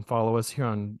 You can follow us here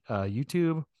on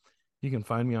YouTube. You can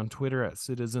find me on Twitter at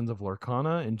Citizens of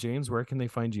Lorcana. And James, where can they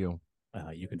find you?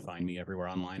 You can find me everywhere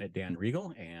online at Dan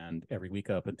Regal, and every week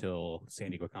up until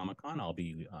San Diego Comic-Con, I'll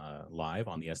be live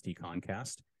on the SD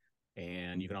Concast.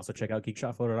 And you can also check out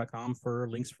geekshotphoto.com for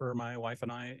links for my wife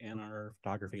and I and our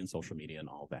photography and social media and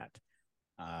all that.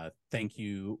 Thank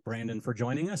you, Brandon, for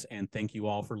joining us, and thank you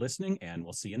all for listening, and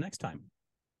we'll see you next time.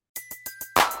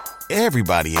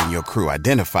 Everybody in your crew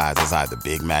identifies as either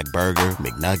Big Mac Burger,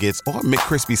 McNuggets, or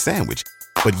McCrispy Sandwich.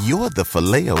 But you're the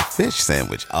Filet-O-Fish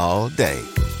Sandwich all day.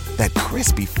 That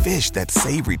crispy fish, that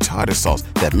savory tartar sauce,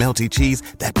 that melty cheese,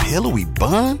 that pillowy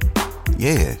bun.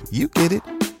 Yeah, you get it.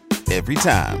 Every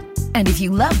time. And if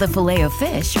you love the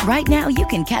Filet-O-Fish, right now you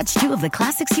can catch two of the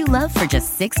classics you love for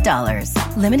just $6.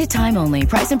 Limited time only.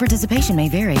 Price and participation may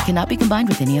vary. Cannot be combined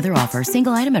with any other offer.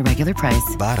 Single item at regular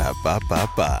price.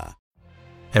 Ba-da-ba-ba-ba.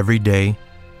 Every day,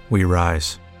 we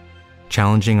rise,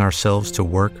 challenging ourselves to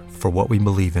work for what we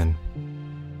believe in.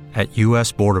 At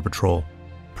U.S. Border Patrol,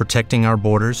 protecting our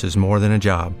borders is more than a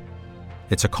job.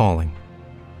 It's a calling.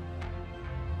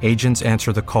 Agents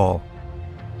answer the call,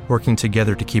 working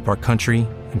together to keep our country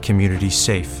and communities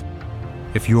safe.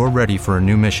 If you're ready for a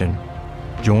new mission,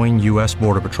 join U.S.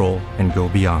 Border Patrol and go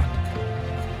beyond.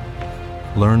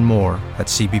 Learn more at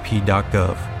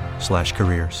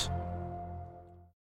cbp.gov/careers.